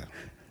guy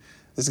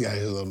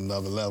is on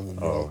another level,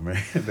 bro. Oh,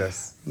 man,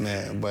 that's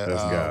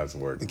God's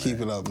work, man.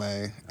 Keep it up,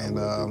 man. And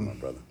my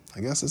brother.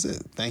 I guess that's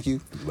it. Thank you.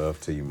 Love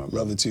to you, my brother.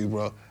 Love it to you,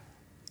 bro.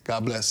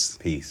 God bless.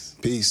 Peace.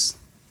 Peace.